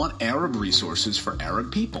nationalism. They want Arab resources for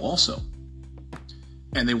Arab people also.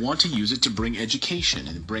 And they want to use it to bring education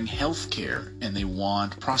and bring health care, and they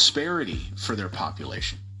want prosperity for their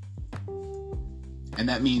population. And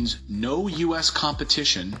that means no U.S.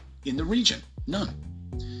 competition in the region. None.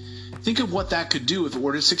 Think of what that could do if it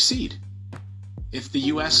were to succeed. If the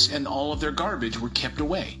U.S. and all of their garbage were kept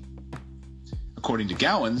away. According to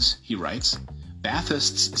Gowans, he writes,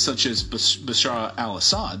 Baathists such as Bashar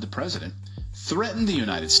al-Assad, the president, threaten the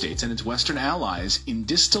United States and its Western allies in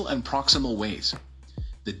distal and proximal ways.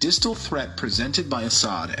 The distal threat presented by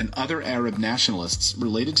Assad and other Arab nationalists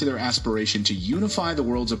related to their aspiration to unify the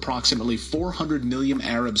world's approximately 400 million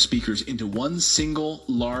Arab speakers into one single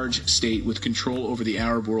large state with control over the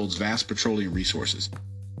Arab world's vast petroleum resources.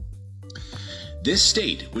 This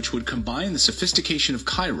state, which would combine the sophistication of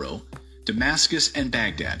Cairo, Damascus, and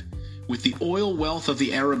Baghdad, with the oil wealth of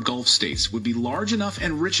the Arab Gulf states, would be large enough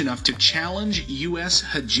and rich enough to challenge U.S.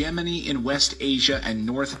 hegemony in West Asia and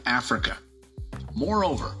North Africa.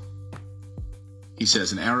 Moreover, he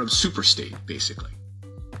says, an Arab superstate, basically.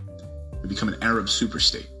 Would become an Arab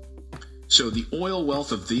superstate. So the oil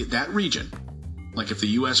wealth of that region, like if the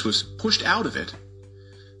U.S. was pushed out of it,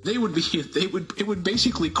 it would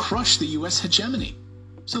basically crush the U.S. hegemony.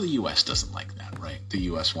 So the U.S. doesn't like that, right? The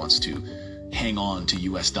U.S. wants to hang on to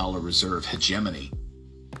U.S. dollar reserve hegemony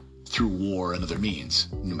through war and other means,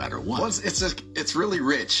 no matter what. Well, it's really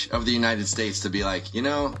rich of the United States to be like,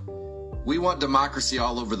 we want democracy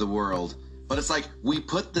all over the world, but it's like we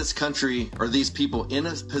put this country or these people in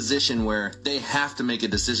a position where they have to make a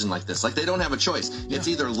decision like this. Like they don't have a choice. Yeah. It's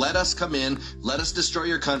either let us come in, let us destroy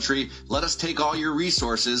your country, let us take all your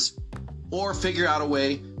resources, or figure out a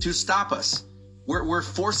way to stop us. We're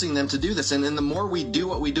forcing them to do this. And the more we do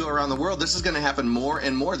what we do around the world, this is going to happen more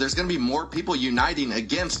and more. There's going to be more people uniting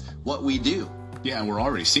against what we do. Yeah, and we're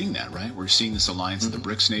already seeing that, right? We're seeing this alliance of the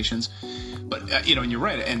BRICS nations. But, and you're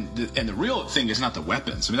right, and the real thing is not the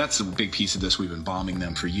weapons. I mean, that's a big piece of this. We've been bombing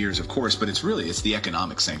them for years, of course, but it's the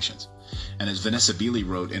economic sanctions. And as Vanessa Beeley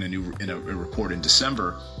wrote in a report in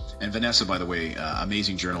December, and Vanessa, by the way,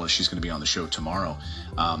 amazing journalist, she's going to be on the show tomorrow.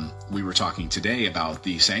 We were talking today about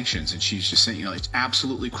the sanctions, and she's just saying, it's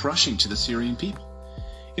absolutely crushing to the Syrian people.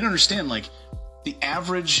 You don't understand, like, the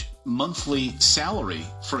average monthly salary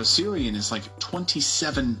for a Syrian is like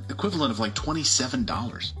equivalent of like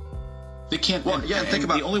 $27. They can't. Well, think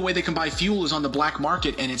about the only way they can buy fuel is on the black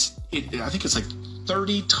market, and I think it's like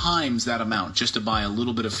 30 times that amount just to buy a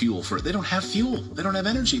little bit of fuel for it. They don't have fuel. They don't have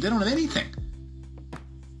energy. They don't have anything.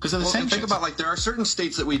 Because of the sanctions. Think about, like, there are certain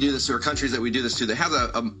states that we do this to, or countries that we do this to, that have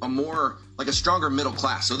a more, like, a stronger middle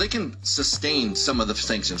class. So they can sustain some of the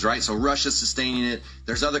sanctions, right? So Russia's sustaining it.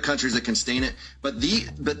 There's other countries that can sustain it. But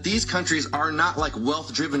these countries are not, like,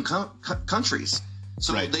 wealth-driven countries.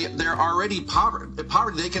 So right. They're already poverty.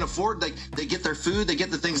 They can afford, they get their food, they get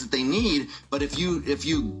the things that they need. But if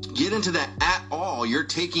you get into that at all, you're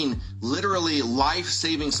taking literally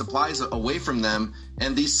life-saving supplies away from them,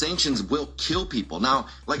 and these sanctions will kill people. Now,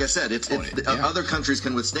 like I said, other countries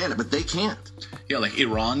can withstand it, but they can't. Yeah, like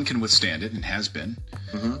Iran can withstand it and has been.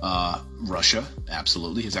 Mm-hmm. Russia,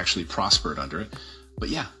 absolutely, has actually prospered under it. But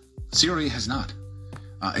yeah, Syria has not.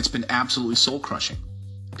 It's been absolutely soul-crushing.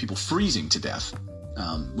 People freezing to death.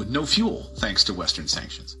 With no fuel, thanks to Western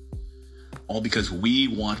sanctions. All because we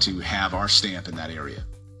want to have our stamp in that area.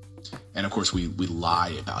 And of course, we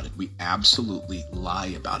lie about it. We absolutely lie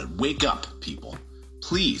about it. Wake up, people.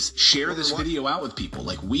 Please share this video out with people.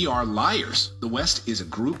 Like, we are liars. The West is a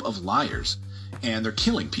group of liars, and they're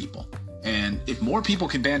killing people. And if more people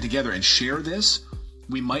can band together and share this,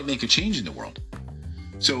 we might make a change in the world.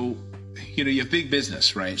 So, you have big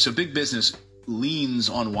business, right? So big business leans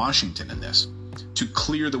on Washington in this to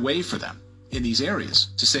clear the way for them in these areas,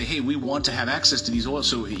 to say, hey, we want to have access to these oil,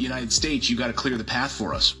 so United States, you got to clear the path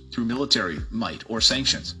for us through military might or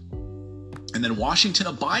sanctions. And then Washington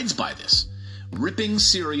abides by this, ripping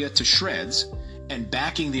Syria to shreds and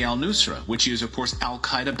backing the al-Nusra, which is, of course,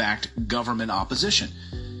 al-Qaeda-backed government opposition.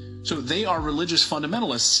 So they are religious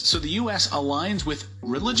fundamentalists, so the U.S. aligns with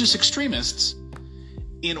religious extremists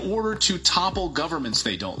in order to topple governments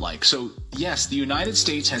they don't like. So, yes, the United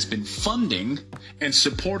States has been funding and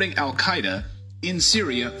supporting al-Qaeda in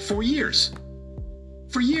Syria for years.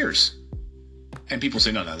 For years. And people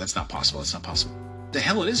say, no, that's not possible. That's not possible. The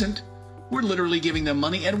hell it isn't. We're literally giving them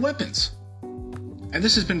money and weapons. And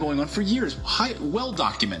this has been going on for years. Well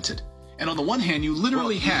documented. And on the one hand, you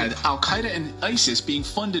literally had Al-Qaeda and ISIS being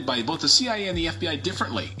funded by both the CIA and the FBI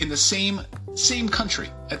differently in the same country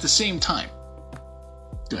at the same time.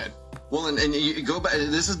 Go ahead. Well, and you go back,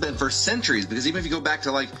 this has been for centuries, because even if you go back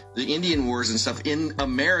to like the Indian Wars and stuff in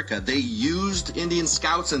America, they used Indian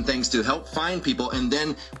scouts and things to help find people. And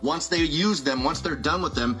then once they use them, once they're done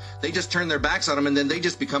with them, they just turn their backs on them, and then they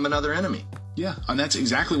just become another enemy. Yeah, and that's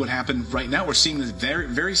exactly what happened right now. We're seeing the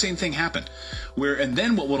very same thing happen. And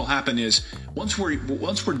then what will happen is once we're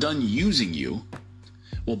done using you,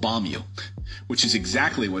 we'll bomb you, which is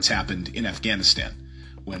exactly what's happened in Afghanistan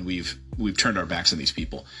when we've turned our backs on these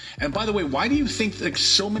people. And by the way, why do you think that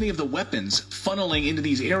so many of the weapons funneling into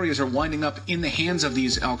these areas are winding up in the hands of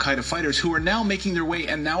these Al-Qaeda fighters who are now making their way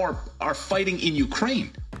and now are fighting in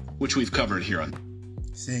Ukraine, which we've covered here on.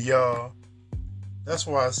 See, y'all, that's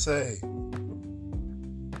why I say,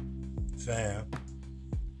 fam,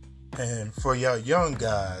 and for y'all young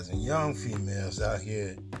guys and young females out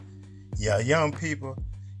here, y'all young people,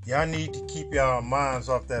 y'all need to keep y'all minds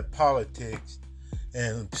off that politics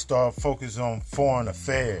and start focusing on foreign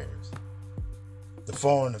affairs. The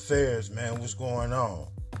foreign affairs, man, what's going on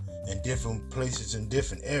in different places in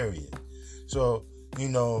different areas. So, you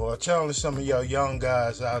know, I challenge some of y'all young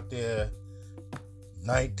guys out there,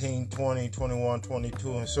 19, 20, 21,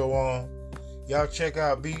 22, and so on. Y'all check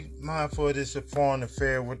out, be mindful of this foreign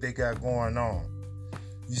affair, what they got going on.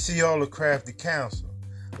 You see all the crafty counsel,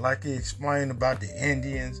 like he explained about the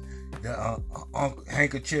Indians, the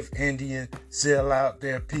handkerchief Indians sell out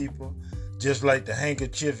their people, just like the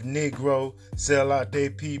handkerchief Negro sell out their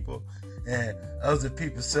people, and other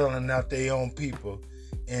people selling out their own people,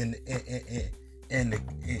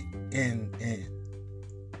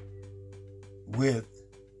 with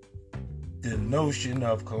the notion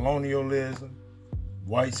of colonialism,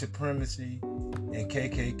 white supremacy, and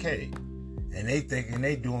KKK, and they thinking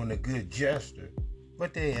they doing a good gesture,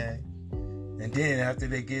 but they ain't. And then after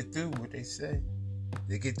they get through what they say,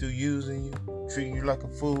 they get through using you, treating you like a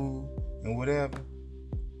fool, and whatever,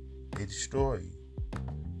 they destroy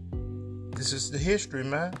you. This is the history,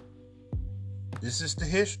 man. This is the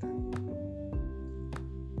history.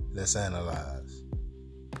 Let's analyze.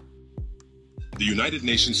 The United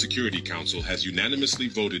Nations Security Council has unanimously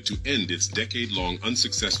voted to end its decade-long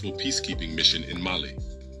unsuccessful peacekeeping mission in Mali.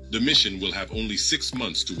 The mission will have only 6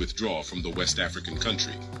 months to withdraw from the West African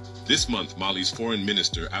country. This month, Mali's Foreign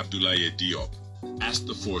Minister Abdoulaye Diop asked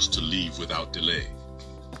the force to leave without delay.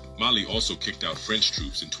 Mali also kicked out French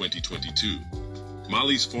troops in 2022.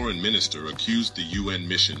 Mali's foreign minister accused the UN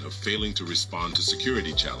mission of failing to respond to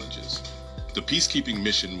security challenges. The peacekeeping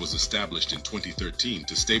mission was established in 2013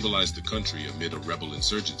 to stabilize the country amid a rebel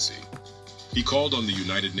insurgency. He called on the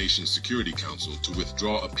United Nations Security Council to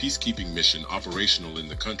withdraw a peacekeeping mission operational in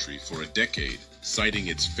the country for a decade, citing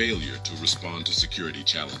its failure to respond to security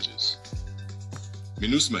challenges.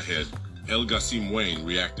 MINUSMA head El Gassim Wayne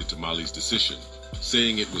reacted to Mali's decision,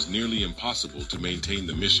 saying it was nearly impossible to maintain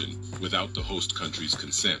the mission without the host country's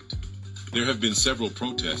consent. There have been several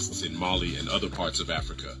protests in Mali and other parts of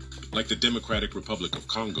Africa, like the Democratic Republic of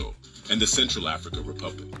Congo and the Central African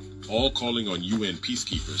Republic, all calling on UN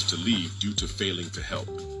peacekeepers to leave due to failing to help.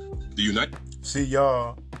 See,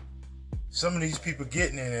 y'all, some of these people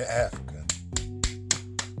getting in Africa,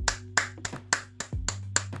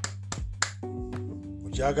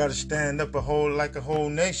 but y'all got to stand up like a whole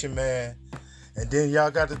nation, man. And then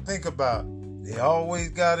y'all got to think about, they always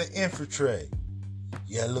got to infiltrate.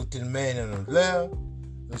 You got to look to the man on the left,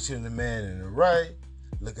 look to the man on the right,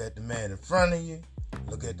 look at the man in front of you,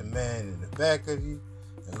 look at the man in the back of you,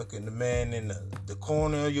 and look at the man in the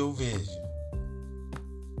corner of your vision.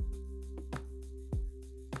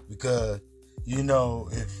 Because, you know,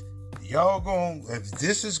 if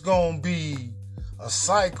this is going to be a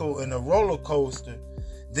cycle and a roller coaster,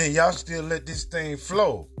 then y'all still let this thing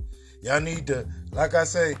flow. Y'all need to, like I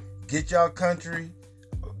say, get y'all country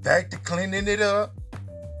back to cleaning it up.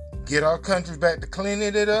 Get our country back to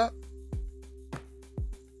cleaning it up.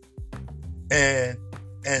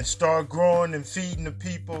 And start growing and feeding the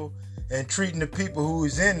people and treating the people who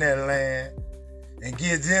is in that land, and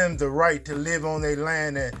give them the right to live on their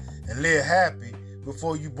land and live happy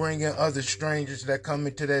before you bring in other strangers that come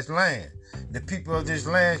into this land. The people of this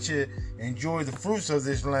land should enjoy the fruits of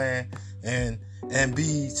this land and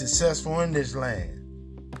be successful in this land.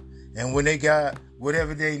 And when they got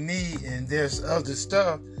whatever they need and there's other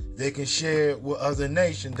stuff, they can share it with other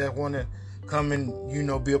nations that want to come and, you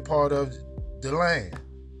know, be a part of the land.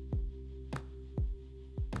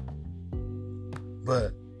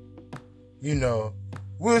 But, you know,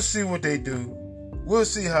 we'll see what they do. We'll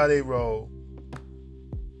see how they roll.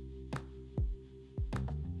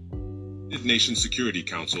 United Nations Security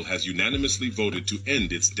Council has unanimously voted to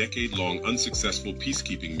end its decade-long unsuccessful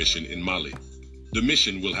peacekeeping mission in Mali. The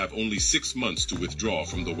mission will have only 6 months to withdraw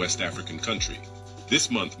from the West African country. This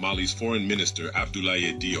month, Mali's Foreign Minister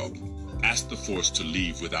Abdoulaye Diop asked the force to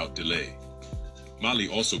leave without delay. Mali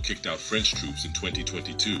also kicked out French troops in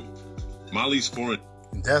 2022. Mali's foreign...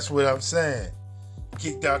 That's what I'm saying.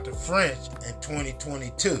 Kicked out the French in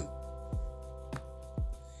 2022.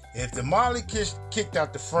 If the Mali kicked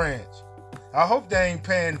out the French, I hope they ain't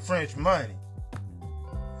paying French money.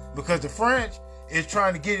 Because the French is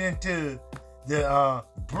trying to get into the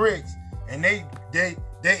BRICS, and they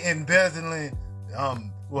embezzling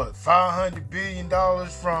 $500 billion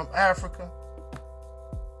from Africa.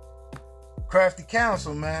 Crafty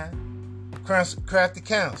Council, man. Crafty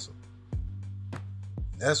Council.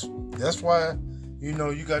 That's why,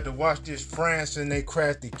 you got to watch this France and they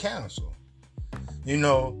Crafty Council.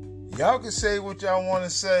 Y'all can say what y'all want to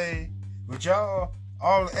say, but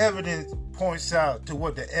all the evidence points out to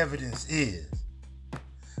what the evidence is.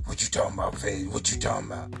 What you talking about, Faye? What you talking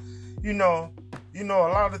about? A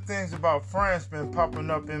lot of things about France been popping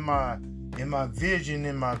up in my vision,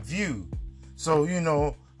 in my view. So,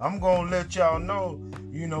 I'm gonna let y'all know,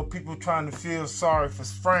 people trying to feel sorry for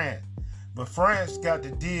France. But France got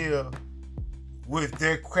to deal with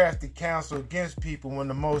their crafty counsel against people when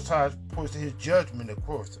the Most High puts his judgment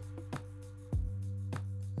across them.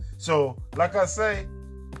 So, like I say,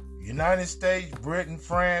 United States, Britain,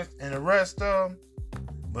 France, and the rest of them,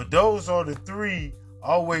 but those are the three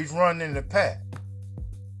always run in the pack.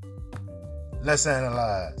 Let's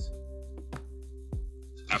analyze.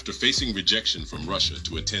 After facing rejection from Russia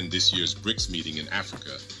to attend this year's BRICS meeting in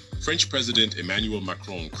Africa, French President Emmanuel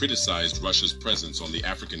Macron criticized Russia's presence on the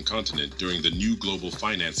African continent during the new Global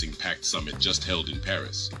Financing Pact summit just held in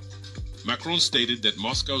Paris. Macron stated that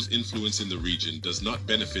Moscow's influence in the region does not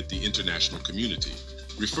benefit the international community,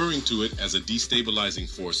 referring to it as a destabilizing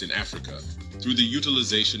force in Africa through the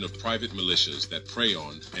utilization of private militias that prey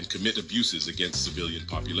on and commit abuses against civilian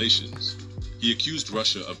populations. He accused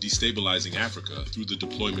Russia of destabilizing Africa through the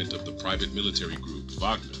deployment of the private military group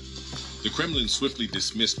Wagner. The Kremlin swiftly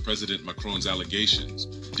dismissed President Macron's allegations,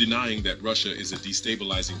 denying that Russia is a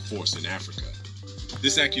destabilizing force in Africa.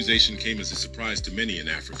 This accusation came as a surprise to many in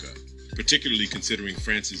Africa, particularly considering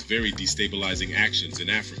France's very destabilizing actions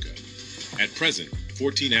in Africa. At present,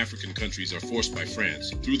 14 African countries are forced by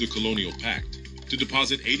France, through the Colonial Pact, to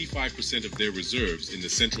deposit 85% of their reserves in the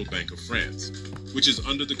Central Bank of France, which is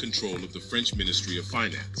under the control of the French Ministry of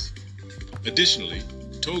Finance. Additionally,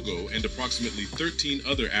 Togo and approximately 13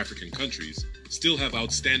 other African countries still have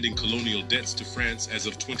outstanding colonial debts to France as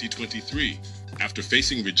of 2023, after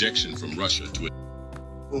facing rejection from Russia to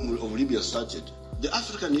of Libya started. The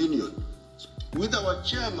African Union, with our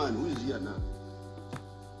chairman who is here now,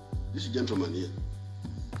 this gentleman here,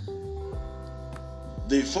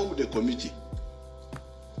 they formed a committee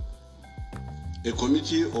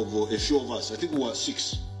of a few of us. I think we were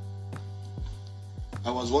 6.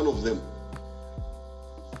 I was one of them.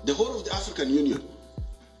 The whole of the African Union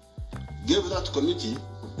gave that committee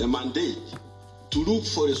a mandate to look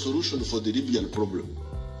for a solution for the Libyan problem.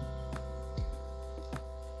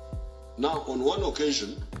 Now, on one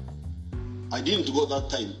occasion, I didn't go that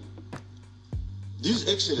time. These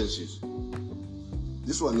excellencies,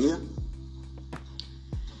 this one here,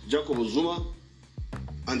 Jacob Zuma,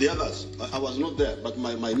 and the others, I was not there, but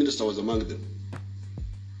my minister was among them.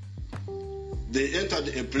 They entered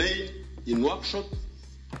a plane in Nouakchott,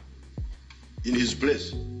 in his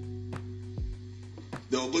place.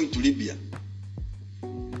 They were going to Libya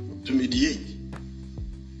to mediate.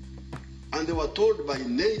 And they were told by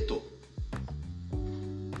NATO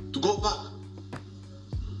to go back.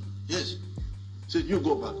 Yes. Said, you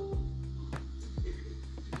go back.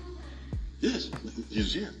 Yes,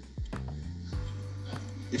 he's here.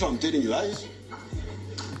 If I'm telling you lies.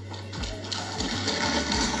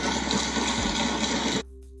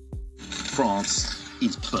 France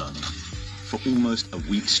is burning. For almost a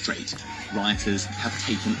week straight, rioters have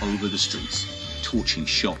taken over the streets, torching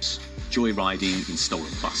shops, joyriding in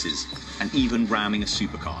stolen buses, and even ramming a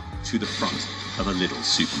supercar to the front of a little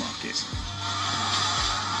supermarket.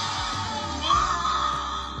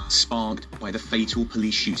 Sparked by the fatal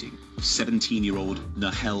police shooting of 17-year-old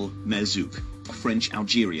Nahel Merzouk, a French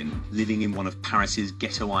Algerian living in one of Paris's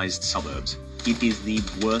ghettoized suburbs, it is the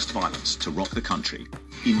worst violence to rock the country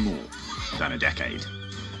in more than a decade.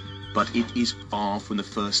 But it is far from the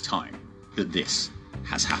first time that this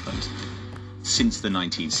has happened. Since the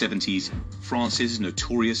 1970s, France's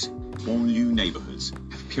notorious banlieue neighborhoods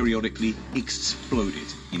have periodically exploded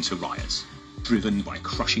into riots, driven by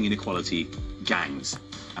crushing inequality, gangs,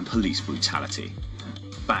 and police brutality.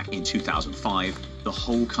 Back in 2005, the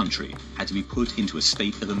whole country had to be put into a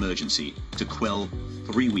state of emergency to quell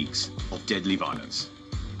 3 weeks of deadly violence.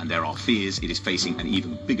 And there are fears it is facing an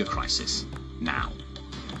even bigger crisis now.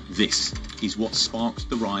 This is what sparked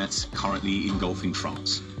the riots currently engulfing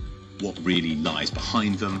France, what really lies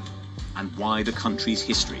behind them, and why the country's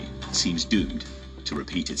history seems doomed to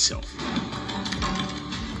repeat itself.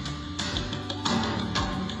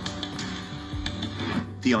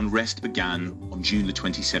 The unrest began on June the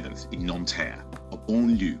 27th in Nanterre, a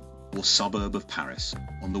banlieue or suburb of Paris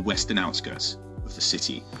on the western outskirts of the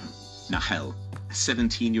city. Nahel, a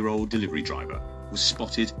 17-year-old delivery driver, was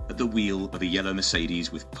spotted at the wheel of a yellow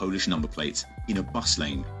Mercedes with Polish number plates in a bus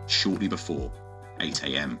lane shortly before 8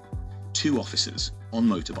 a.m. 2 officers on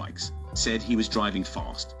motorbikes said he was driving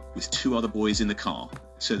fast with 2 other boys in the car,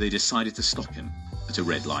 so they decided to stop him at a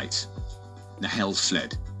red light. Nahel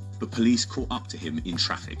fled, but police caught up to him in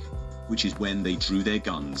traffic, which is when they drew their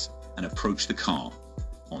guns and approached the car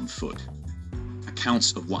on foot.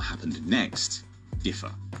 Accounts of what happened next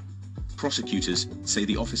differ. Prosecutors say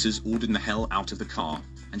the officers ordered Nahel out of the car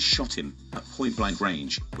and shot him at point-blank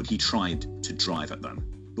range when he tried to drive at them.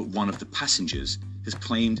 But one of the passengers has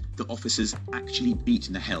claimed the officers actually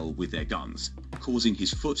beat Nahel with their guns, causing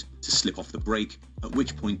his foot to slip off the brake, at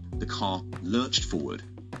which point the car lurched forward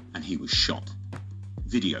and he was shot.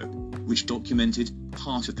 Video, which documented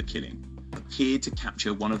part of the killing, appeared to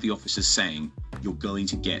capture one of the officers saying, "You're going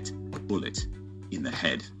to get a bullet in the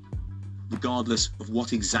head." Regardless of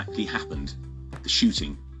what exactly happened, the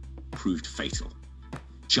shooting proved fatal.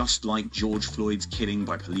 Just like George Floyd's killing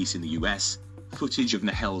by police in the US, footage of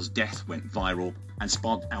Nahel's death went viral and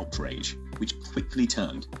sparked outrage, which quickly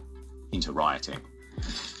turned into rioting.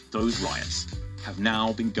 Those riots have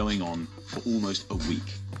now been going on for almost a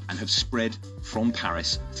week and have spread from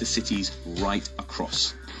Paris to cities right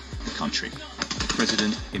across the country.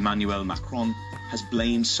 President Emmanuel Macron has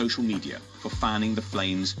blamed social media for fanning the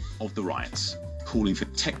flames of the riots, calling for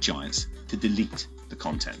tech giants to delete the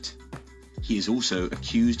content. He has also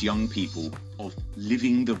accused young people of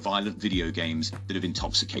living the violent video games that have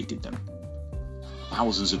intoxicated them.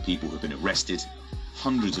 Thousands of people have been arrested,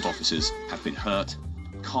 hundreds of officers have been hurt,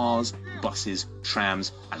 cars, buses,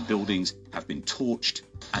 trams and buildings have been torched,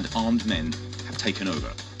 and armed men have taken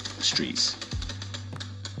over the streets.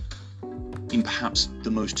 In perhaps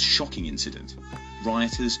the most shocking incident,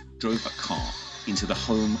 rioters drove a car into the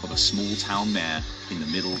home of a small-town mayor in the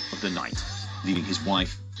middle of the night, leaving his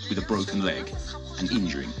wife with a broken leg and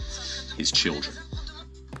injuring his children.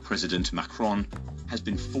 President Macron has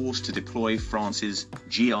been forced to deploy France's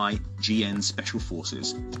GIGN special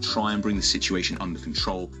forces to try and bring the situation under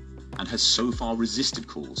control, and has so far resisted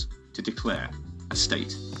calls to declare a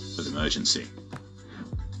state of emergency.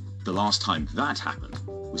 The last time that happened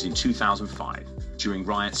was in 2005, during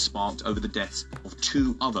riots sparked over the deaths of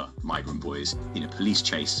 2 other migrant boys in a police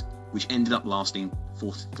chase, which ended up lasting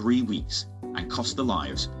for 3 weeks and cost the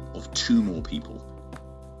lives of 2 more people.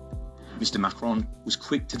 Mr. Macron was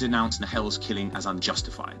quick to denounce Nahel's killing as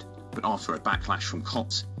unjustified, but after a backlash from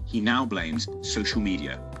cops, he now blames social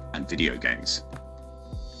media and video games.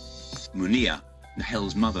 Munia,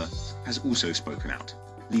 Nahel's mother, has also spoken out,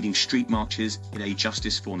 leading street marches in a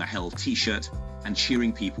Justice for Nahel t-shirt and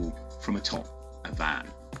cheering people from atop a van.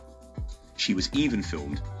 She was even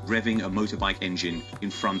filmed revving a motorbike engine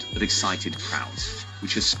in front of excited crowds,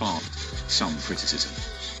 which has sparked some criticism.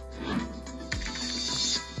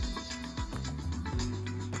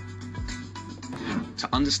 To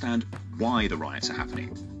understand why the riots are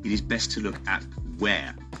happening, it is best to look at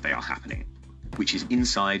where they are happening, which is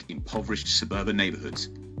inside impoverished suburban neighborhoods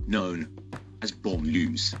known as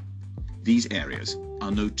banlieues. These areas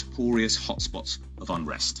are notorious hotspots of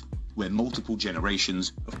unrest, where multiple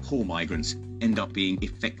generations of poor migrants end up being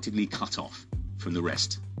effectively cut off from the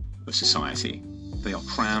rest of society. They are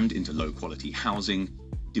crammed into low-quality housing,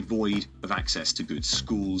 devoid of access to good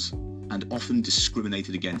schools, and often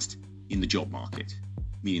discriminated against in the job market,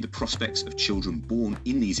 meaning the prospects of children born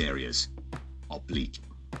in these areas are bleak.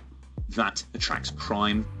 That attracts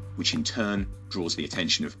crime, which in turn draws the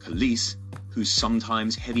attention of police, whose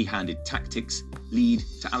sometimes heavy-handed tactics lead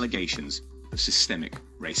to allegations of systemic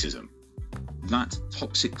racism. That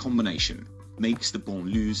toxic combination makes the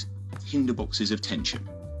banlieues tinderboxes of tension,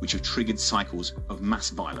 which have triggered cycles of mass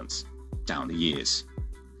violence down the years.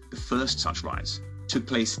 The first such riots took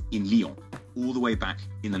place in Lyon all the way back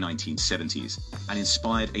in the 1970s and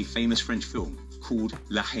inspired a famous French film called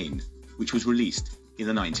La Haine, which was released in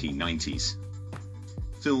the 1990s.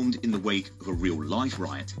 Filmed in the wake of a real-life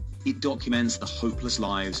riot, it documents the hopeless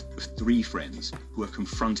lives of 3 friends who are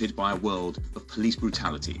confronted by a world of police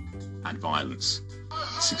brutality and violence.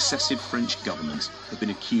 Successive French governments have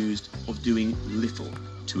been accused of doing little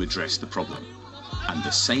to address the problem, and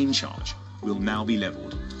the same charge will now be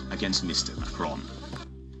levelled against Mr. Macron.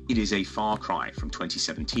 It is a far cry from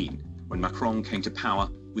 2017, when Macron came to power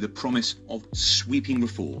with a promise of sweeping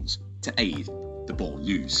reforms to aid the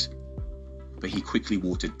banlieues. But he quickly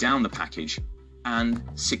watered down the package, and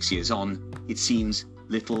 6 years on, it seems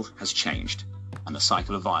little has changed, and the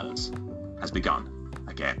cycle of violence has begun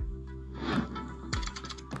again.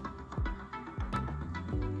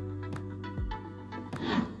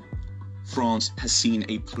 France has seen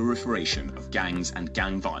a proliferation of gangs and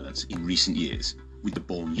gang violence in recent years, with the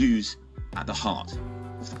banlieues at the heart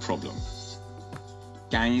of the problem.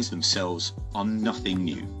 Gangs themselves are nothing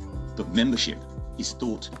new, but membership is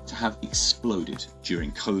thought to have exploded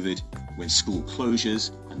during COVID, when school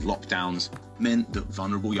closures and lockdowns meant that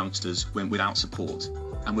vulnerable youngsters went without support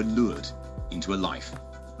and were lured into a life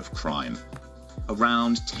of crime.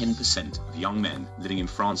 Around 10% of young men living in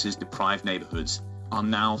France's deprived neighbourhoods are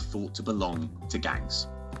now thought to belong to gangs,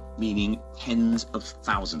 meaning tens of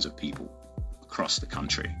thousands of people across the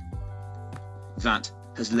country. That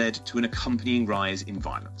has led to an accompanying rise in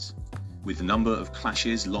violence, with the number of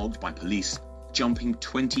clashes logged by police jumping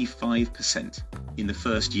 25% in the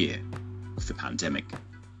first year of the pandemic.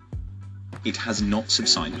 It has not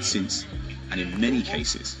subsided since, and in many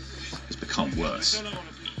cases has become worse.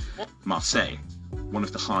 Marseille, one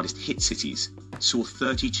of the hardest hit cities, saw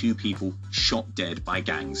 32 people shot dead by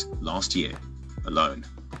gangs last year alone.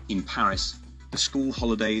 In Paris, the school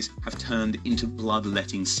holidays have turned into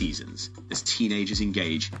bloodletting seasons as teenagers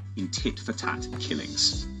engage in tit-for-tat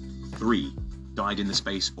killings. 3 died in the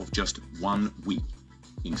space of just 1 week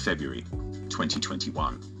in February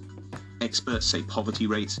 2021. Experts say poverty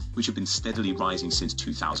rates, which have been steadily rising since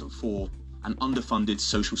 2004, and underfunded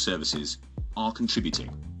social services are contributing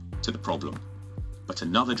to the problem. But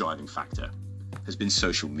another driving factor has been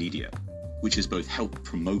social media, which has both helped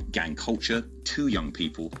promote gang culture to young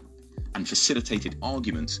people and facilitated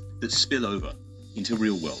arguments that spill over into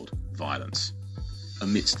real-world violence.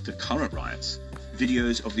 Amidst the current riots,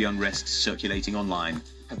 videos of the unrest circulating online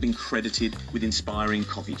have been credited with inspiring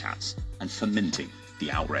copycats and fomenting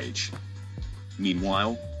the outrage.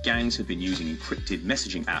 Meanwhile, gangs have been using encrypted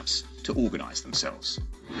messaging apps to organize themselves.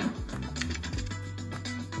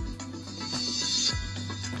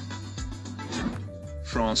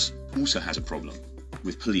 France also has a problem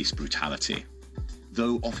with police brutality.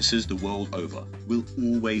 Though officers the world over will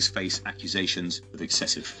always face accusations of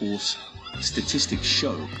excessive force, statistics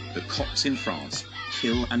show that cops in France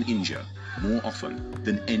kill and injure more often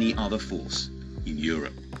than any other force in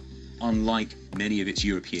Europe. Unlike many of its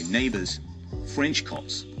European neighbours, French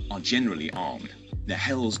cops are generally armed.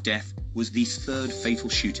 Nahel's death was the 3rd fatal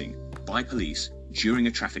shooting by police during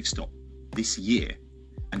a traffic stop this year,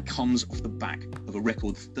 and comes off the back of a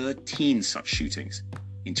record 13 such shootings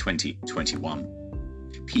in 2021.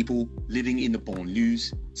 People living in the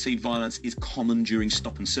banlieues say violence is common during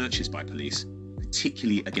stop and searches by police,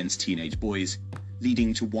 particularly against teenage boys,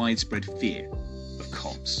 leading to widespread fear of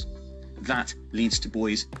cops. That leads to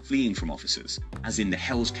boys fleeing from officers, as in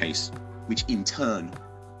Nahel's case, which in turn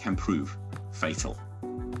can prove fatal.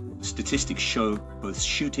 Statistics show both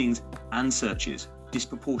shootings and searches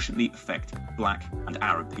disproportionately affect Black and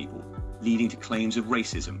Arab people, leading to claims of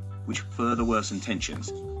racism, which further worsen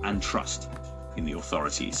tensions and trust in the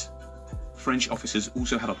authorities. French officers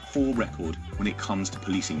also have a poor record when it comes to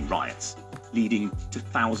policing riots, leading to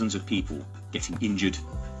thousands of people getting injured,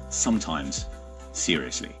 sometimes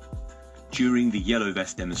seriously. During the Yellow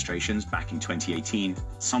Vest demonstrations back in 2018,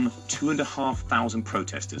 some 2,500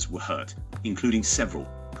 protesters were hurt, including several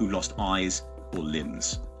who lost eyes or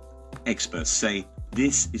limbs. Experts say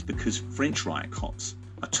this is because French riot cops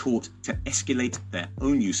are taught to escalate their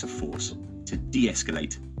own use of force to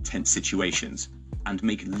de-escalate tense situations and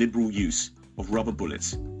make liberal use of rubber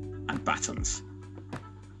bullets and batons.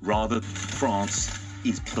 Rather, France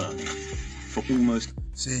is burning for almost...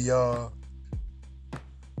 See, y'all,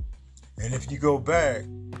 and if you go back,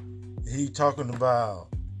 he talking about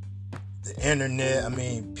the internet. I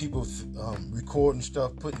mean, people recording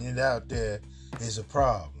stuff, putting it out there is a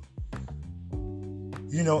problem.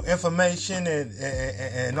 You know, information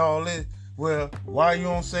and all this. Well, why you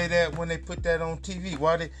don't say that when they put that on TV?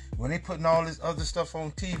 When they putting all this other stuff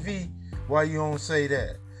on TV, why you don't say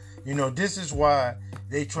that? You know, this is why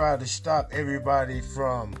they try to stop everybody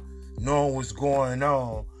from knowing what's going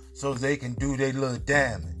on so they can do their little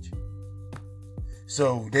damage.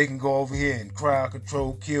 so they can go over here and crowd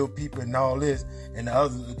control, kill people and all this, and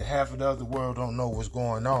the half of the other world don't know what's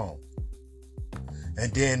going on.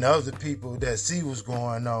 And then the other people that see what's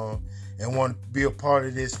going on and want to be a part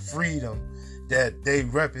of this freedom that they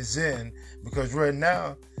represent, because right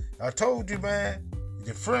now, I told you, man,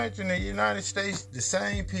 the French and the United States, the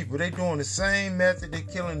same people. They doing the same method. They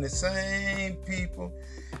killing the same people.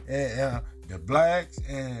 And the blacks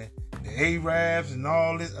and the Arabs and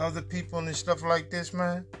all this other people and stuff like this,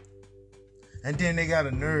 man. And then they got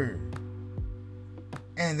a nerve.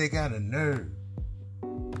 And they got a nerve.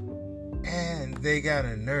 And they got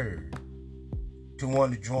a nerve to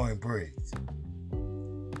want to join Briggs.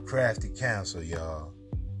 Crafty Council, y'all.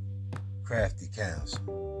 Crafty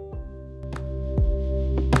Council.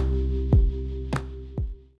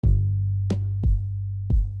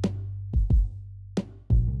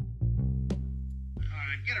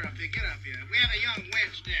 Get up here. We have a young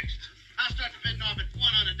wench next. I'll start the bidding off at $100.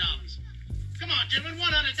 Come on, gentlemen, $100.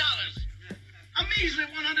 A measly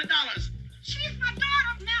 $100. She's my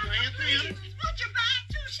daughter now. Please. Won't you buy it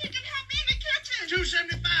too? She can help me in the kitchen.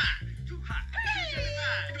 $275. Too high.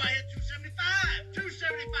 $275. Do I hit $275?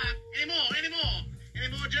 $275. Any more? Any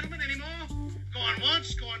more, gentlemen? Any more? Going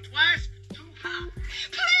once, going twice. Too high.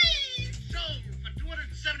 Please. Sold for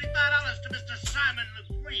 $275 to Mr. Simon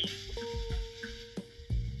LeGree.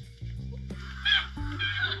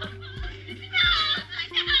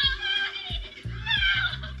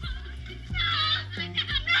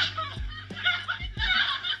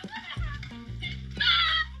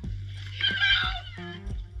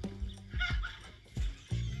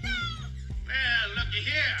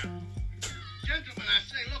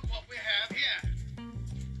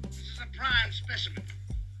 Specimen.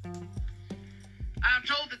 I'm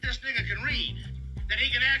told that this nigga can read, that he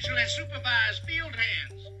can actually supervise field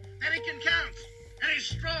hands, that he can count, and he's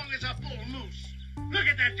strong as a bull moose. Look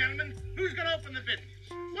at that, gentlemen. Who's gonna open the business?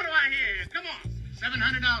 What do I hear here? Come on. $700.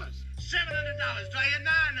 $700. Do I hear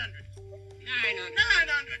 $900?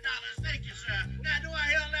 $900. Thank you, sir. Now, do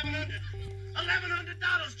I hear $1,100?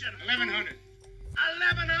 $1,100, gentlemen. $1,100.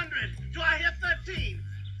 Do I hear 13?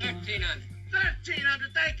 $1,300.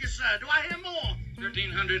 $1,300. Thank you, sir. Do I hear more?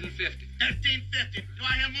 $1,350. $1,350. Do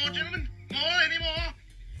I hear more, gentlemen? More? Any more?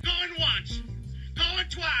 Going once. Going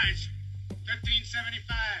twice.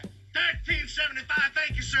 $1,375. $1,375.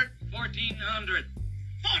 Thank you, sir. $1,400.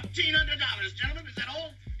 $1,400, gentlemen. Is that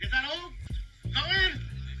all? Is that all? Go in.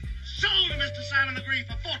 Sold to Mr. Simon LeGree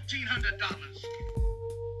for $1,400.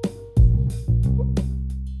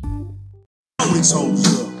 These hoes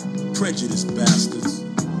up. Prejudice bastards.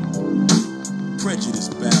 Prejudice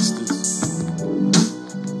bastards.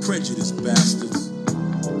 Prejudice bastards.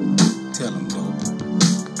 Tell them dope.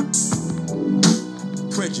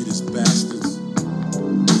 Prejudice bastards.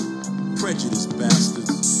 Prejudice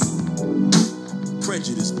bastards.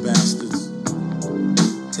 Prejudice bastards.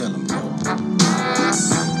 Tell them dope.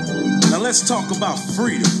 Now let's talk about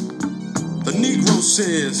freedom. The Negro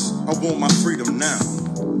says, I want my freedom now.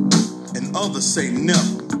 And others say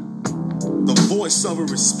never. The voice of a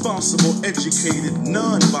responsible, educated,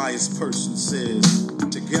 non-biased person says,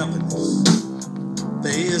 togetherness.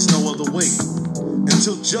 There is no other way.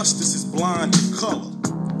 Until justice is blind to color.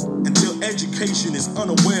 Until education is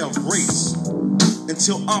unaware of race.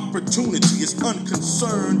 Until opportunity is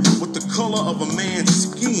unconcerned with the color of a man's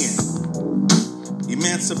skin.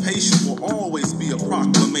 Emancipation will always be a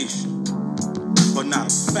proclamation, but not a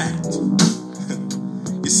fact.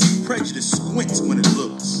 You see, prejudice squints when it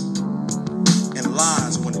looks. And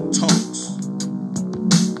lies when it talks.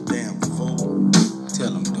 Damn fool.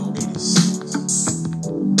 Tell them dope. 86.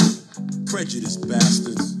 Prejudice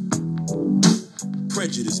bastards.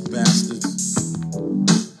 Prejudice bastards.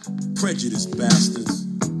 Prejudice bastards.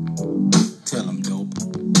 Tell them dope.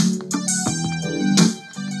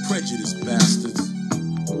 Prejudice bastards.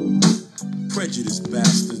 Prejudice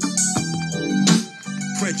bastards.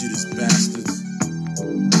 Prejudice bastards.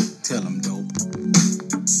 Tell them dope.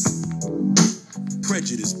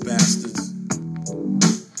 Prejudice bastards.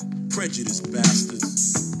 Prejudice bastards.